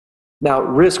businesses. Now,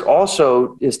 risk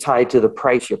also is tied to the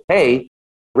price you pay.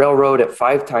 Railroad at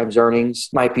 5 times earnings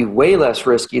might be way less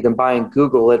risky than buying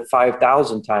Google at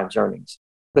 5,000 times earnings.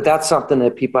 But that's something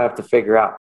that people have to figure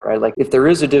out, right? Like if there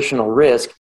is additional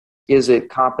risk, is it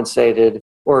compensated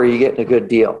or are you getting a good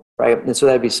deal, right? And so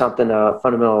that'd be something a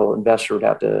fundamental investor would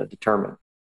have to determine.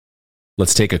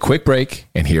 Let's take a quick break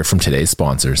and hear from today's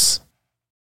sponsors.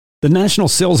 The national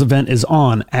sales event is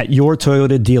on at your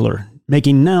Toyota dealer,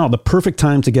 making now the perfect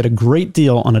time to get a great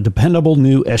deal on a dependable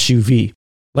new SUV.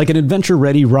 Like an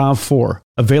adventure-ready RAV4,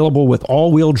 available with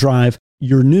all-wheel drive,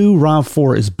 your new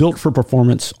RAV4 is built for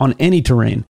performance on any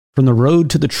terrain, from the road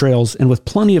to the trails, and with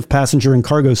plenty of passenger and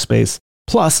cargo space,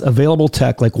 plus available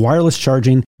tech like wireless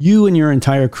charging, you and your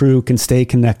entire crew can stay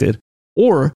connected.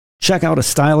 Or check out a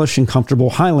stylish and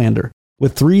comfortable Highlander,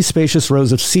 with 3 spacious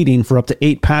rows of seating for up to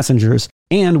 8 passengers,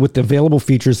 and with the available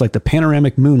features like the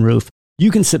panoramic moonroof, you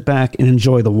can sit back and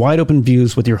enjoy the wide open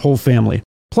views with your whole family.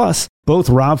 Plus, both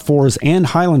RAV4s and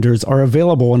Highlanders are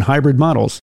available in hybrid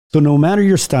models, so no matter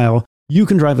your style, you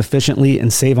can drive efficiently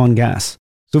and save on gas.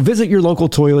 So visit your local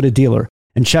Toyota dealer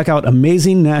and check out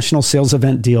amazing national sales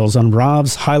event deals on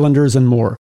RAVs, Highlanders, and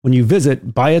more when you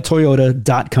visit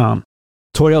buyatoyota.com.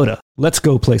 Toyota, let's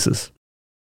go places.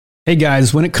 Hey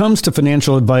guys, when it comes to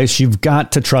financial advice, you've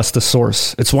got to trust the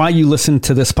source. It's why you listen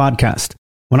to this podcast.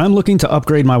 When I'm looking to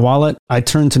upgrade my wallet, I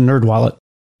turn to NerdWallet.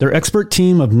 Their expert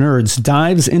team of nerds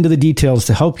dives into the details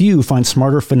to help you find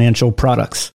smarter financial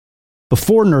products.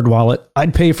 Before NerdWallet,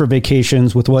 I'd pay for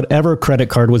vacations with whatever credit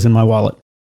card was in my wallet.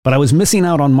 But I was missing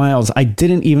out on miles I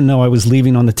didn't even know I was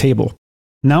leaving on the table.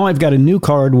 Now I've got a new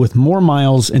card with more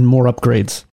miles and more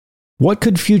upgrades. What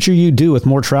could future you do with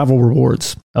more travel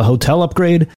rewards? A hotel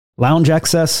upgrade? Lounge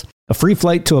access, a free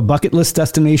flight to a bucket list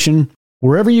destination?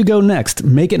 Wherever you go next,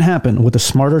 make it happen with a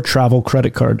smarter travel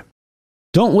credit card.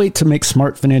 Don't wait to make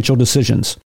smart financial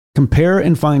decisions. Compare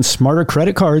and find smarter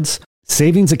credit cards,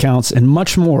 savings accounts, and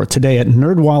much more today at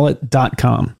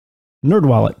nerdwallet.com.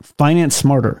 NerdWallet, finance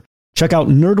smarter. Check out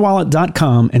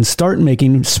nerdwallet.com and start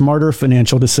making smarter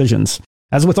financial decisions.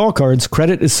 As with all cards,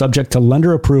 credit is subject to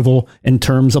lender approval and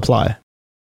terms apply.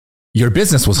 Your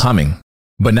business was humming,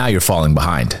 but now you're falling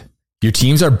behind. Your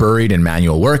teams are buried in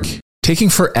manual work, taking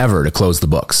forever to close the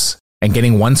books. And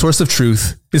getting one source of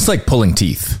truth is like pulling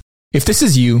teeth. If this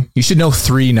is you, you should know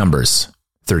 3 numbers: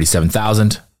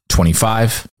 37,000,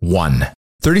 25, 1.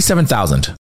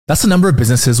 37,000. That's the number of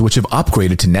businesses which have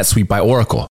upgraded to NetSuite by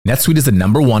Oracle. NetSuite is the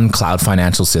 #1 cloud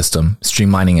financial system,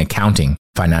 streamlining accounting,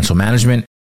 financial management,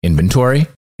 inventory,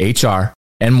 HR,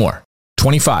 and more.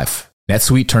 25.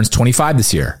 NetSuite turns 25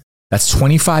 this year. That's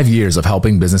 25 years of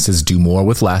helping businesses do more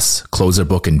with less, close their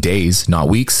book in days, not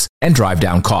weeks, and drive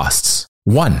down costs.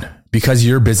 1. Because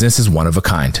your business is one of a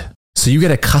kind. So you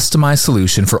get a customized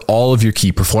solution for all of your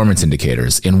key performance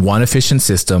indicators in one efficient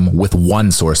system with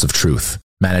one source of truth.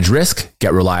 Manage risk,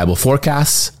 get reliable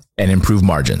forecasts, and improve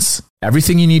margins.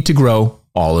 Everything you need to grow,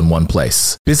 all in one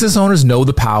place. Business owners know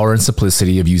the power and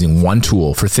simplicity of using one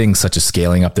tool for things such as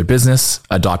scaling up their business,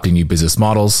 adopting new business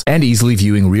models, and easily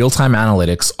viewing real-time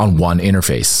analytics on one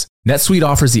interface. NetSuite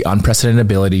offers the unprecedented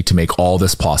ability to make all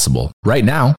this possible. Right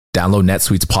now, download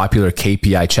NetSuite's popular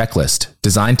KPI checklist,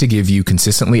 designed to give you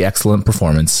consistently excellent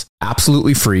performance,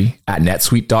 absolutely free at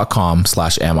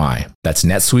netsuite.com/mi. That's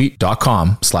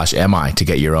netsuite.com/mi to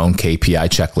get your own KPI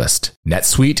checklist.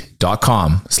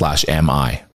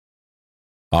 netsuite.com/mi.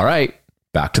 All right,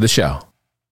 back to the show.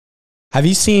 Have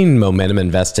you seen momentum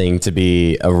investing to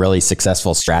be a really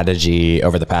successful strategy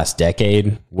over the past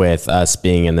decade, with us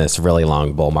being in this really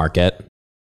long bull market?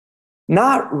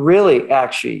 Not really,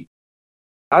 actually.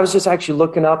 I was just actually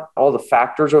looking up all the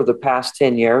factors over the past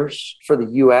 10 years for the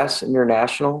US and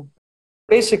international.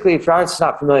 Basically, if you're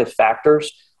not familiar with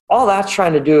factors, all that's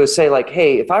trying to do is say like,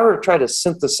 hey, if I were to try to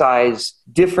synthesize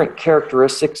different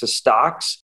characteristics of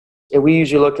stocks, and we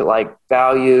usually look at like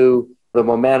value, the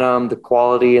momentum, the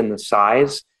quality, and the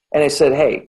size. And I said,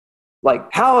 hey, like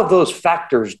how have those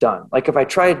factors done? Like if I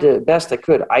tried to best I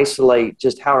could isolate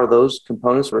just how are those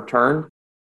components returned.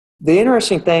 The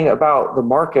interesting thing about the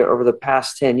market over the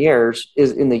past 10 years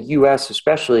is in the US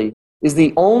especially, is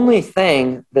the only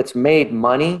thing that's made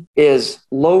money is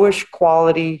lowish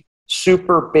quality,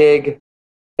 super big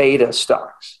beta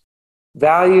stocks.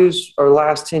 Values over the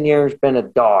last 10 years been a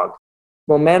dog.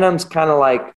 Momentum's kind of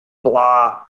like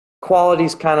blah.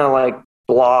 Quality's kind of like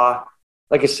blah.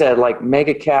 Like I said, like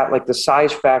mega cap, like the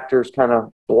size factor is kind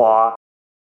of blah.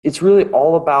 It's really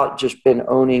all about just been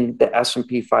owning the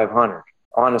S&P 500,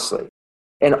 honestly.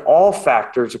 And all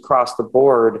factors across the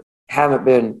board haven't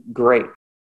been great.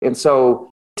 And so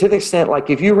to the extent, like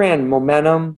if you ran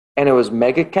momentum and it was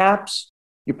mega caps,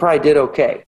 you probably did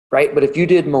okay, right? But if you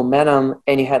did momentum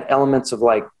and you had elements of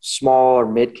like small or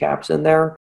mid caps in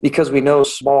there, because we know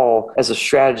small as a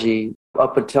strategy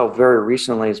up until very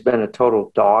recently has been a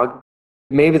total dog.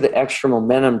 Maybe the extra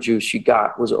momentum juice you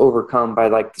got was overcome by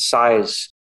like the size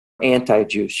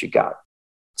anti-juice you got.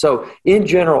 So in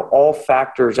general, all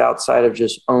factors outside of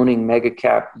just owning mega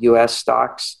cap US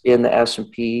stocks in the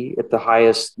S&P at the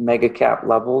highest mega cap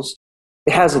levels,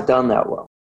 it hasn't done that well.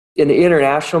 In the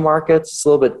international markets, it's a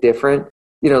little bit different.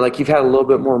 You know, like you've had a little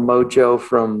bit more mojo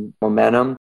from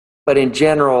momentum. But in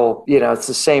general, you know, it's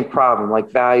the same problem. Like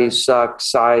value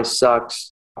sucks, size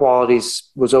sucks, quality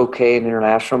was okay in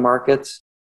international markets.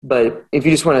 But if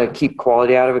you just want to keep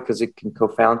quality out of it because it can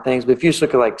confound things. But if you just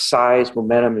look at like size,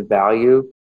 momentum, and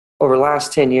value, over the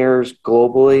last 10 years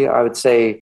globally, I would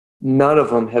say none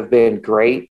of them have been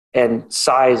great. And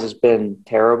size has been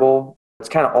terrible. It's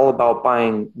kind of all about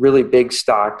buying really big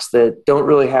stocks that don't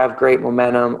really have great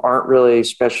momentum, aren't really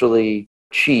especially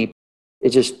cheap. It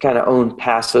just kind of own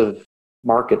passive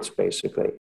markets,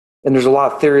 basically. And there's a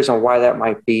lot of theories on why that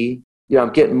might be. You know,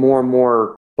 I'm getting more and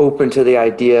more open to the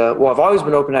idea. Well, I've always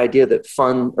been open to the idea that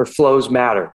fund or flows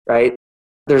matter, right?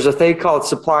 There's a thing called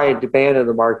supply and demand in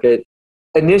the market.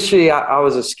 Initially, I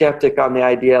was a skeptic on the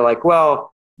idea like,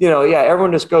 well, you know, yeah,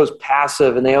 everyone just goes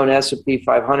passive and they own S&P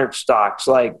 500 stocks,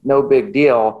 like no big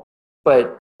deal.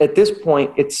 But at this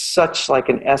point, it's such like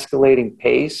an escalating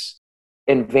pace.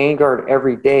 And Vanguard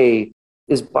every day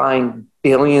is buying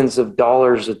billions of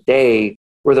dollars a day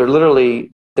where they're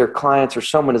literally, their clients or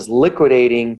someone is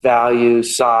liquidating value,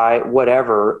 size,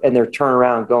 whatever, and they're turning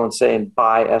around and going and saying,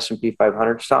 buy S&P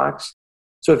 500 stocks.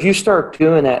 So if you start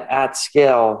doing that at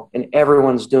scale and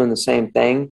everyone's doing the same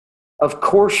thing, of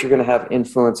course you're going to have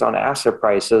influence on asset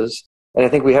prices. And I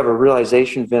think we have a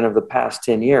realization event of the past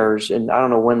 10 years, and I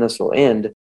don't know when this will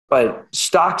end, but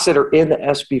stocks that are in the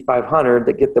S&P 500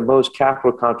 that get the most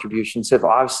capital contributions have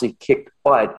obviously kicked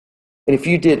butt. And if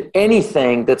you did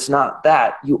anything that's not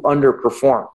that, you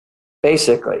underperform,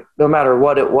 basically, no matter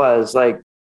what it was. Like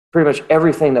pretty much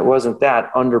everything that wasn't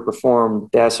that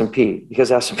underperformed the S&P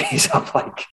because S&P is up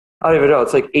like, I don't even know,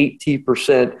 it's like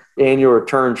 18% annual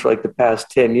returns for like the past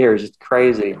 10 years. It's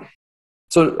crazy.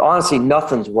 So honestly,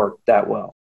 nothing's worked that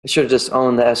well. I should have just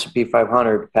owned the S&P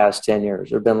 500 the past 10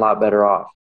 years. I've been a lot better off.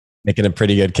 Making a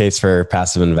pretty good case for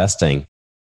passive investing.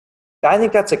 I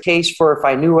think that's a case for if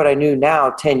I knew what I knew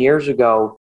now 10 years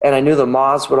ago, and I knew the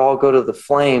moths would all go to the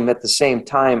flame at the same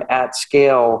time at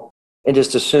scale, and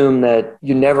just assume that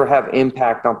you never have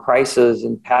impact on prices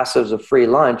and passive's a free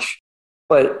lunch.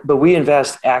 But we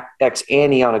invest ex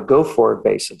ante on a go-forward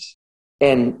basis.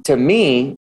 And to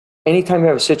me, anytime you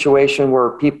have a situation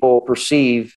where people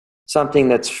perceive something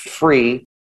that's free,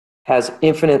 has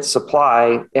infinite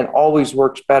supply, and always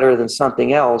works better than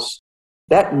something else,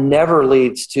 that never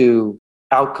leads to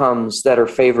outcomes that are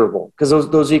favorable because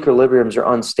those equilibriums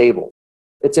are unstable.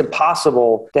 It's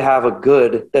impossible to have a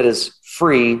good that is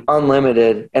free,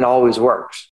 unlimited, and always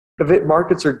works.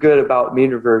 Markets are good about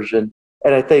mean reversion.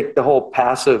 And I think the whole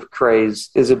passive craze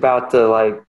is about to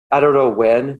I don't know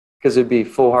when, because it'd be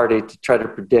foolhardy to try to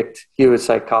predict human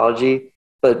psychology.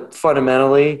 But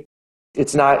fundamentally,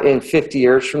 it's not in 50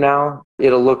 years from now,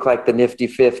 it'll look like the Nifty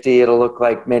 50. It'll look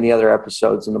like many other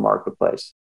episodes in the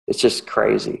marketplace. It's just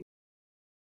crazy.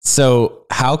 So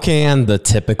how can the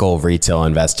typical retail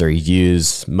investor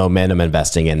use momentum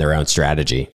investing in their own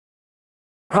strategy?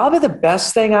 Probably the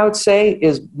best thing I would say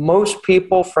is most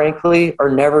people, frankly,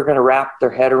 are never going to wrap their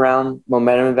head around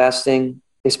momentum investing,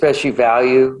 especially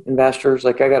value investors.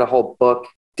 I got a whole book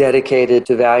dedicated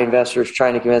to value investors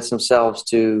trying to convince themselves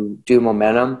to do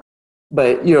momentum.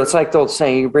 But, it's like the old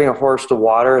saying, you bring a horse to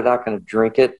water, they're not going to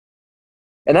drink it.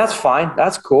 And that's fine.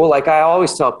 That's cool. I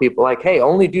always tell people, hey,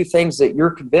 only do things that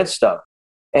you're convinced of.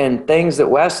 And things that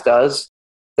Wes does,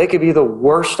 they could be the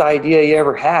worst idea you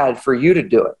ever had for you to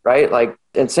do it, right?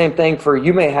 And same thing for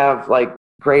you may have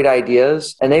great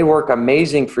ideas and they work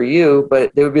amazing for you,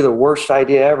 but they would be the worst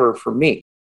idea ever for me.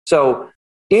 So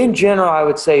in general, I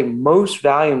would say most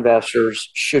value investors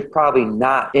should probably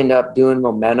not end up doing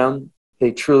momentum.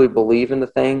 They truly believe in the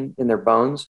thing in their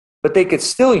bones, but they could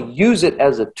still use it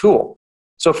as a tool.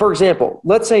 So for example,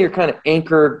 let's say you're kind of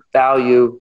anchored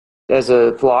value as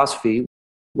a philosophy.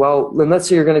 Well, then let's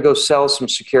say you're going to go sell some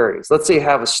securities. Let's say you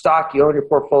have a stock, you own your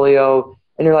portfolio,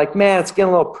 and you're like, man, it's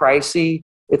getting a little pricey.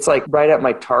 It's right at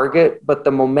my target, but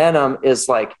the momentum is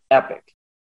epic.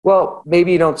 Well,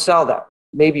 maybe you don't sell that.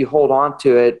 Maybe you hold on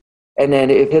to it. And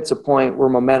then it hits a point where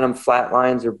momentum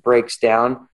flatlines or breaks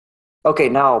down. Okay,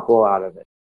 now I'll blow out of it.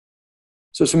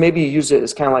 So maybe you use it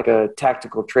as kind of like a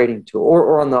tactical trading tool.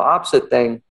 Or on the opposite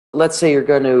thing, let's say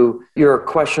you're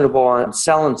questionable on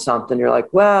selling something. You're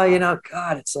like, well,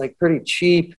 God, it's pretty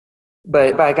cheap,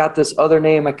 but I got this other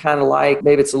name I kind of like.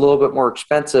 Maybe it's a little bit more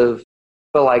expensive,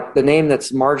 but the name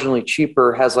that's marginally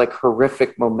cheaper has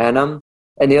horrific momentum.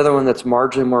 And the other one that's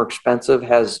marginally more expensive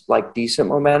has decent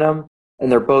momentum. And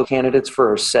they're both candidates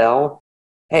for a sell.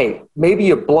 Hey, maybe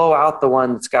you blow out the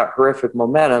one that's got horrific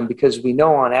momentum because we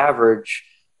know on average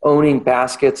owning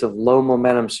baskets of low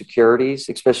momentum securities,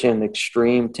 especially an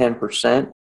extreme 10%,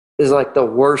 is the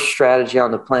worst strategy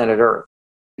on the planet Earth.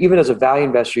 Even as a value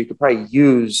investor, you could probably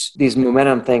use these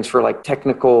momentum things for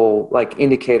technical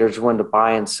indicators when to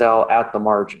buy and sell at the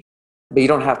margin. But you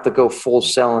don't have to go full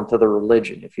sell into the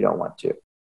religion if you don't want to.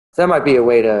 So that might be a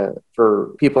way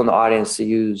for people in the audience to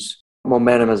use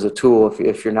momentum as a tool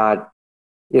if you're not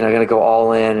going to go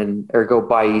all in or go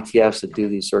buy ETFs that do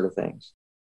these sort of things.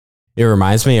 It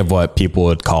reminds me of what people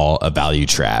would call a value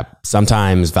trap.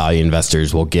 Sometimes value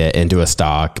investors will get into a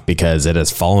stock because it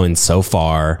has fallen so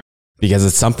far because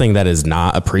it's something that is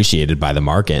not appreciated by the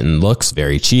market and looks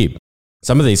very cheap.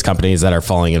 Some of these companies that are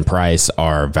falling in price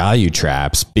are value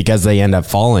traps because they end up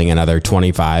falling another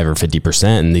 25 or 50%.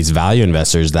 And these value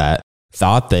investors that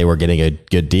thought they were getting a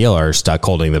good deal are stuck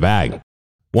holding the bag.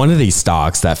 One of these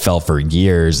stocks that fell for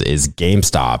years is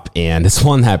GameStop, and it's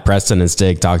one that Preston and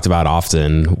Stig talked about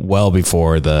often, well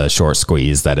before the short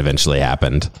squeeze that eventually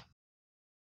happened.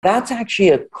 That's actually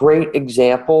a great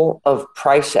example of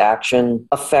price action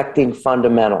affecting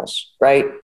fundamentals, right?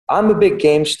 I'm a big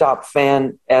GameStop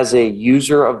fan as a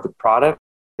user of the product.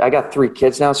 I got 3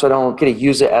 kids now, so I don't get to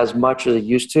use it as much as I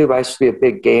used to, but I used to be a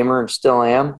big gamer and still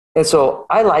am. And so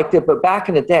I liked it, but back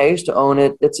in the day, I used to own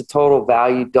it. It's a total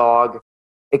value dog,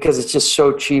 because it's just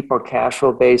so cheap on cash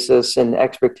flow basis and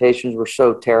expectations were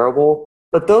so terrible.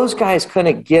 But those guys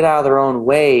couldn't get out of their own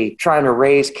way trying to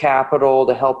raise capital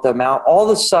to help them out. All of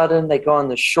a sudden, they go on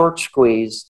the short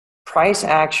squeeze. Price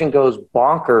action goes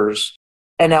bonkers.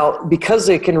 And now, because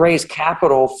they can raise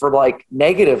capital for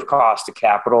negative cost of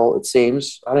capital, it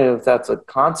seems, I don't know if that's a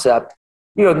concept,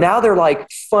 now they're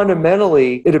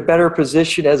fundamentally in a better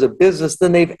position as a business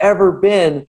than they've ever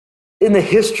been in the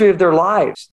history of their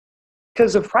lives.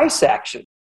 Because of price action.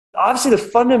 Obviously, the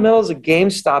fundamentals of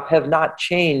GameStop have not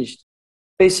changed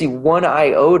basically one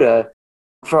iota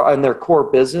on their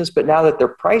core business. But now that their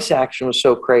price action was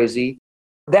so crazy,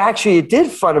 it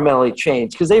did fundamentally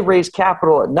change because they raised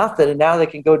capital at nothing. And now they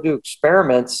can go do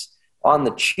experiments on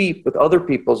the cheap with other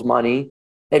people's money.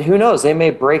 And who knows, they may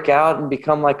break out and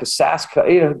become like a SaaS.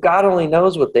 God only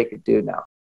knows what they could do now.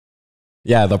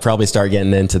 Yeah, they'll probably start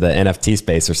getting into the NFT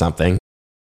space or something.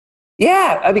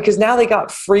 Yeah, because now they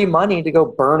got free money to go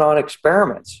burn on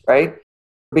experiments, right?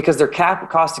 Because their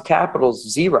cost of capital is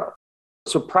zero.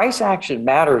 So price action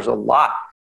matters a lot.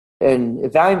 And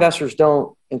if value investors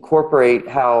don't incorporate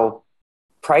how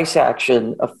price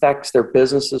action affects their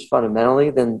businesses fundamentally,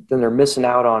 then they're missing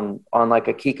out on like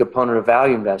a key component of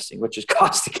value investing, which is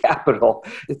cost of capital.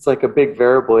 It's like a big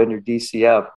variable in your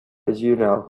DCF, as you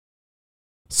know.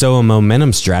 So a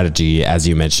momentum strategy, as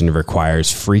you mentioned,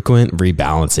 requires frequent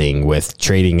rebalancing with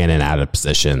trading in and out of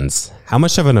positions. How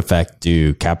much of an effect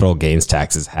do capital gains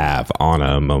taxes have on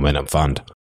a momentum fund?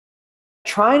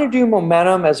 Trying to do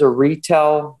momentum as a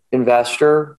retail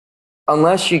investor,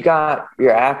 unless you got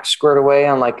your act squared away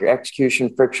on like your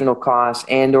execution frictional costs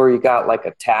and or you got like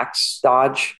a tax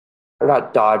dodge, or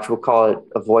not dodge, we'll call it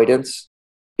avoidance.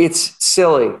 It's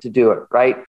silly to do it,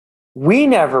 right? We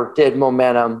never did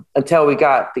momentum until we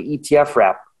got the ETF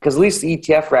wrap, because at least the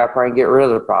ETF wrapper, I can get rid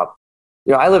of the problem.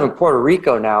 I live in Puerto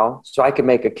Rico now, so I can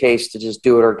make a case to just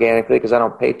do it organically because I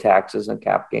don't pay taxes and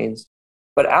cap gains.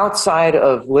 But outside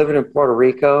of living in Puerto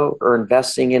Rico or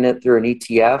investing in it through an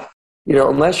ETF,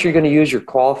 unless you're going to use your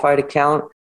qualified account,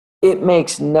 it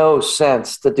makes no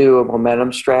sense to do a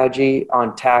momentum strategy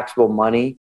on taxable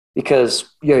money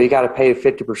because, you got to pay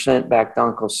 50% back to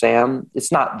Uncle Sam.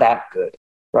 It's not that good,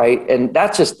 right? And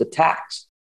that's just the tax,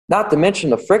 not to mention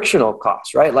the frictional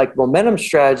costs, right? Like momentum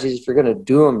strategies, if you're going to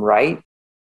do them right,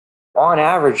 on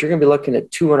average, you're going to be looking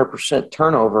at 200%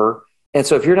 turnover. And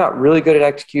so if you're not really good at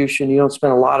execution, you don't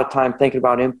spend a lot of time thinking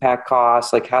about impact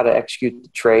costs, like how to execute the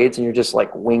trades, and you're just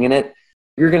like winging it,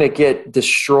 you're going to get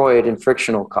destroyed in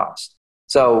frictional costs.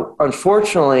 So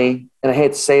unfortunately, and I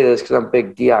hate to say this because I'm a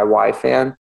big DIY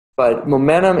fan, but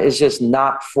momentum is just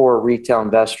not for retail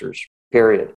investors,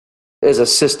 period. As a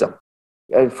system.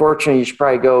 Unfortunately, you should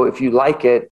probably go, if you like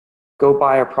it, go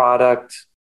buy a product,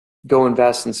 go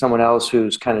invest in someone else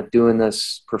who's kind of doing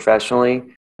this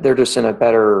professionally. They're just in a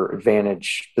better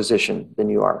advantage position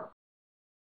than you are.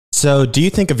 So do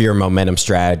you think of your momentum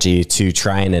strategy to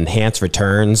try and enhance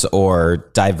returns or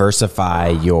diversify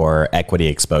your equity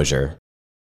exposure?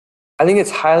 I think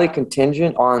it's highly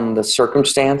contingent on the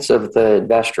circumstance of the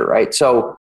investor, right?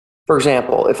 So, for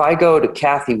example, if I go to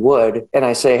Kathy Wood and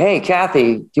I say, hey,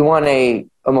 Kathy, do you want a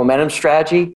momentum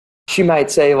strategy? She might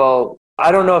say, well,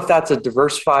 I don't know if that's a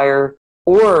diversifier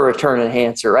or a return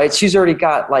enhancer, right? She's already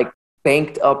got like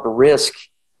banked up risk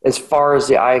as far as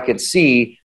the eye can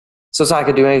see, so it's not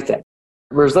going to do anything.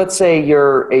 Whereas let's say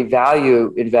you're a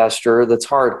value investor that's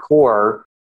hardcore,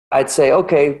 I'd say,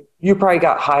 okay, you probably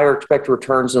got higher expected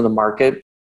returns in the market,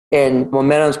 and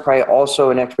momentum's probably also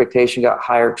an expectation, got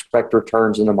higher expected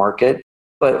returns in the market.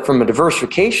 But from a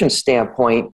diversification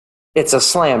standpoint, it's a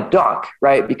slam dunk,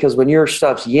 right? Because when your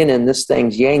stuff's yinning, this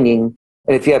thing's yanging,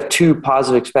 and if you have two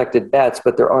positive expected bets,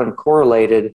 but they're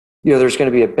uncorrelated, there's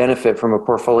going to be a benefit from a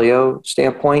portfolio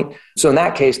standpoint. So in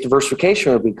that case,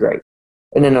 diversification would be great.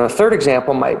 And then a third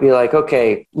example might be like,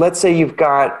 okay, let's say you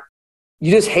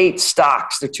just hate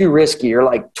stocks. They're too risky. You're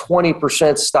like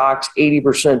 20% stocks,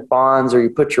 80% bonds, or you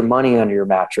put your money under your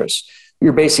mattress.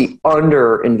 You're basically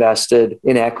under invested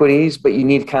in equities, but you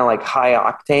need kind of like high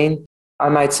octane. I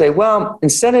might say, well,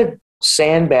 instead of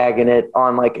sandbagging it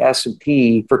on like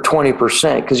S&P for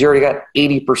 20%, because you already got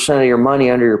 80% of your money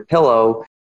under your pillow,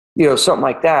 something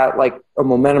like that, like a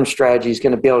momentum strategy is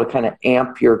going to be able to kind of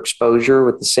amp your exposure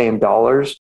with the same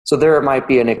dollars. So there it might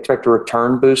be an expected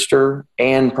return booster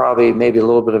and probably maybe a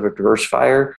little bit of a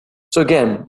diversifier. So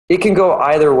again, it can go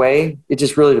either way. It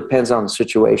just really depends on the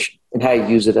situation and how you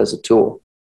use it as a tool.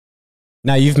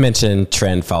 Now, you've mentioned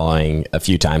trend following a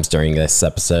few times during this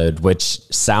episode, which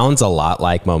sounds a lot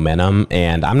like momentum,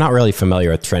 and I'm not really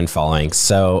familiar with trend following.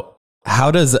 So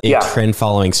how does a trend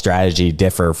following strategy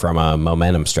differ from a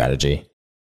momentum strategy?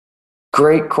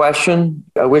 Great question.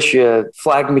 I wish you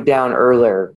flagged me down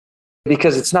earlier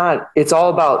because it's all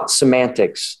about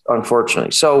semantics,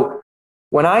 unfortunately. So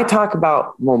when I talk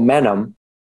about momentum,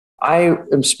 I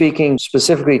am speaking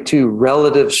specifically to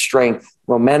relative strength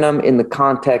momentum in the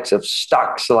context of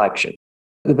stock selection.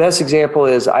 The best example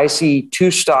is I see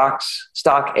two stocks,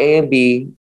 stock A and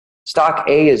B. Stock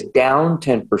A is down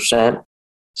 10%.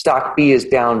 Stock B is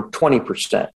down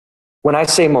 20%. When I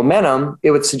say momentum,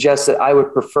 it would suggest that I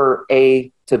would prefer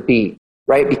A to B,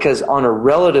 right? Because on a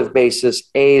relative basis,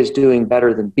 A is doing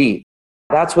better than B.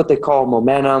 That's what they call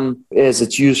momentum, is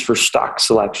it's used for stock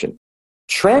selection.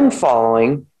 Trend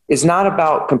following is not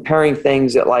about comparing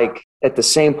things at the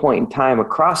same point in time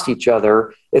across each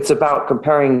other. It's about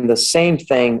comparing the same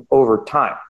thing over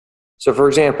time. So for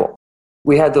example,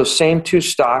 we had those same two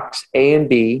stocks, A and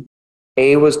B.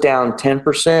 A was down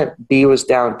 10%, B was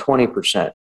down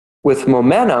 20%. With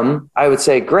momentum, I would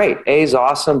say, great, A is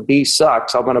awesome, B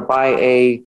sucks. I'm going to buy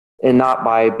A and not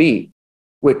buy B.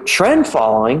 With trend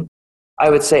following, I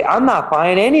would say, I'm not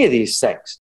buying any of these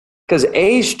things because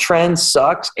A's trend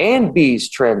sucks and B's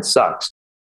trend sucks.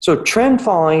 So trend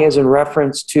following is in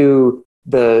reference to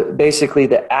basically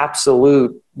the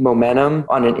absolute momentum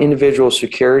on an individual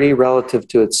security relative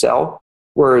to itself,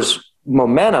 whereas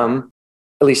momentum,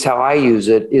 at least how I use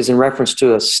it, is in reference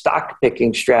to a stock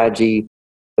picking strategy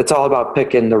that's all about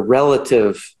picking the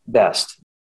relative best,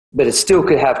 but it still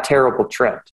could have terrible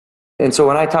trend. And so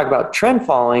when I talk about trend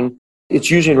following, it's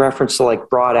usually in reference to like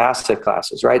broad asset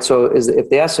classes, right? So if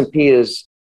the S&P is,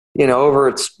 over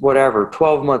its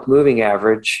 12-month moving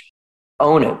average,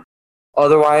 own it.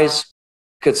 Otherwise,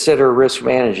 consider risk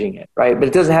managing it, right? But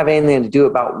it doesn't have anything to do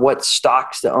about what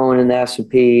stocks to own in the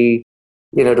S&P.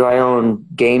 Do I own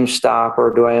GameStop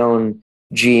or do I own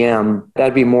GM?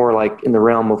 That'd be more like in the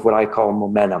realm of what I call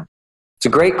momentum. It's a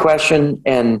great question.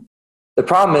 And the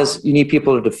problem is you need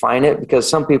people to define it because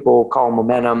some people call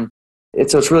momentum.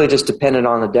 So it's really just dependent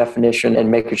on the definition and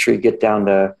making sure you get down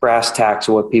to brass tacks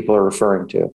of what people are referring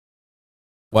to.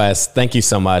 Wes, thank you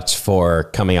so much for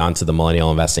coming on to the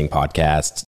Millennial Investing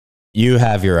Podcast. You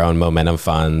have your own momentum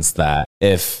funds that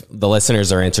if the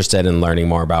listeners are interested in learning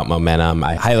more about momentum,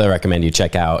 I highly recommend you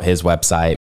check out his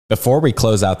website. Before we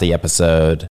close out the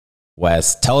episode,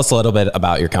 Wes, tell us a little bit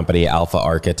about your company, Alpha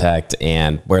Architect,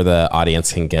 and where the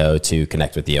audience can go to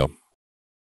connect with you.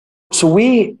 So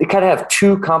we kind of have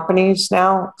two companies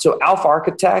now. So Alpha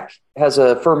Architect has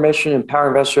a firm mission, empower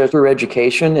investors through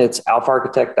education. It's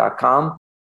alphaarchitect.com.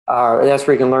 That's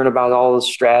where you can learn about all the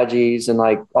strategies and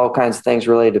like all kinds of things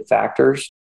related to factors.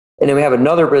 And then we have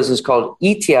another business called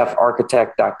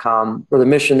ETFarchitect.com, where the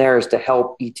mission there is to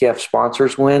help ETF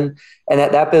sponsors win. And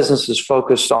that business is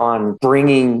focused on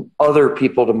bringing other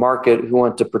people to market who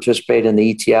want to participate in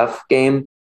the ETF game.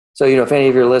 So, if any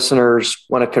of your listeners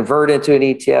want to convert into an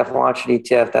ETF, launch an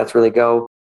ETF, that's where they go.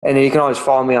 And then you can always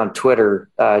follow me on Twitter,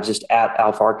 just at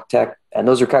Alpha Architect. And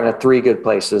those are kind of three good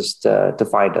places to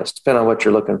find us, depending on what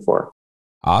you're looking for.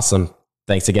 Awesome.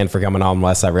 Thanks again for coming on,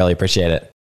 Wes. I really appreciate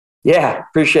it. Yeah,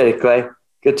 appreciate it, Clay.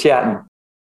 Good chatting.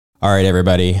 All right,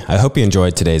 everybody. I hope you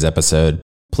enjoyed today's episode.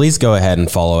 Please go ahead and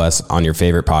follow us on your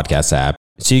favorite podcast app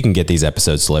so you can get these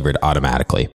episodes delivered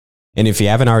automatically. And if you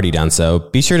haven't already done so,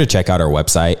 be sure to check out our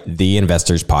website,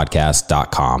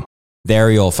 theinvestorspodcast.com.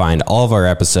 There you'll find all of our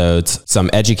episodes, some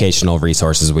educational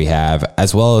resources we have,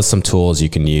 as well as some tools you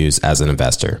can use as an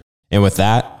investor. And with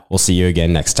that, we'll see you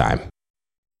again next time.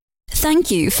 Thank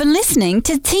you for listening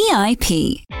to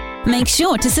TIP. Make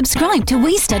sure to subscribe to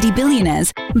We Study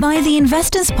Billionaires by the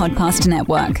Investors Podcast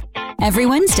Network. Every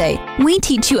Wednesday, we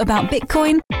teach you about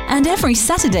Bitcoin, and every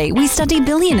Saturday, we study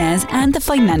billionaires and the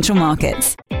financial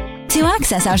markets. To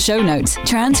access our show notes,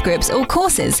 transcripts, or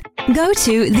courses, go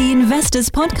to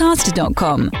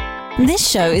theinvestorspodcast.com. This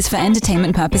show is for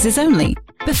entertainment purposes only.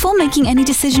 Before making any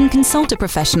decision, consult a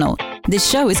professional. This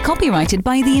show is copyrighted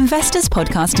by the Investors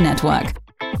Podcast Network.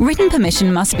 Written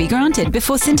permission must be granted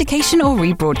before syndication or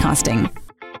rebroadcasting.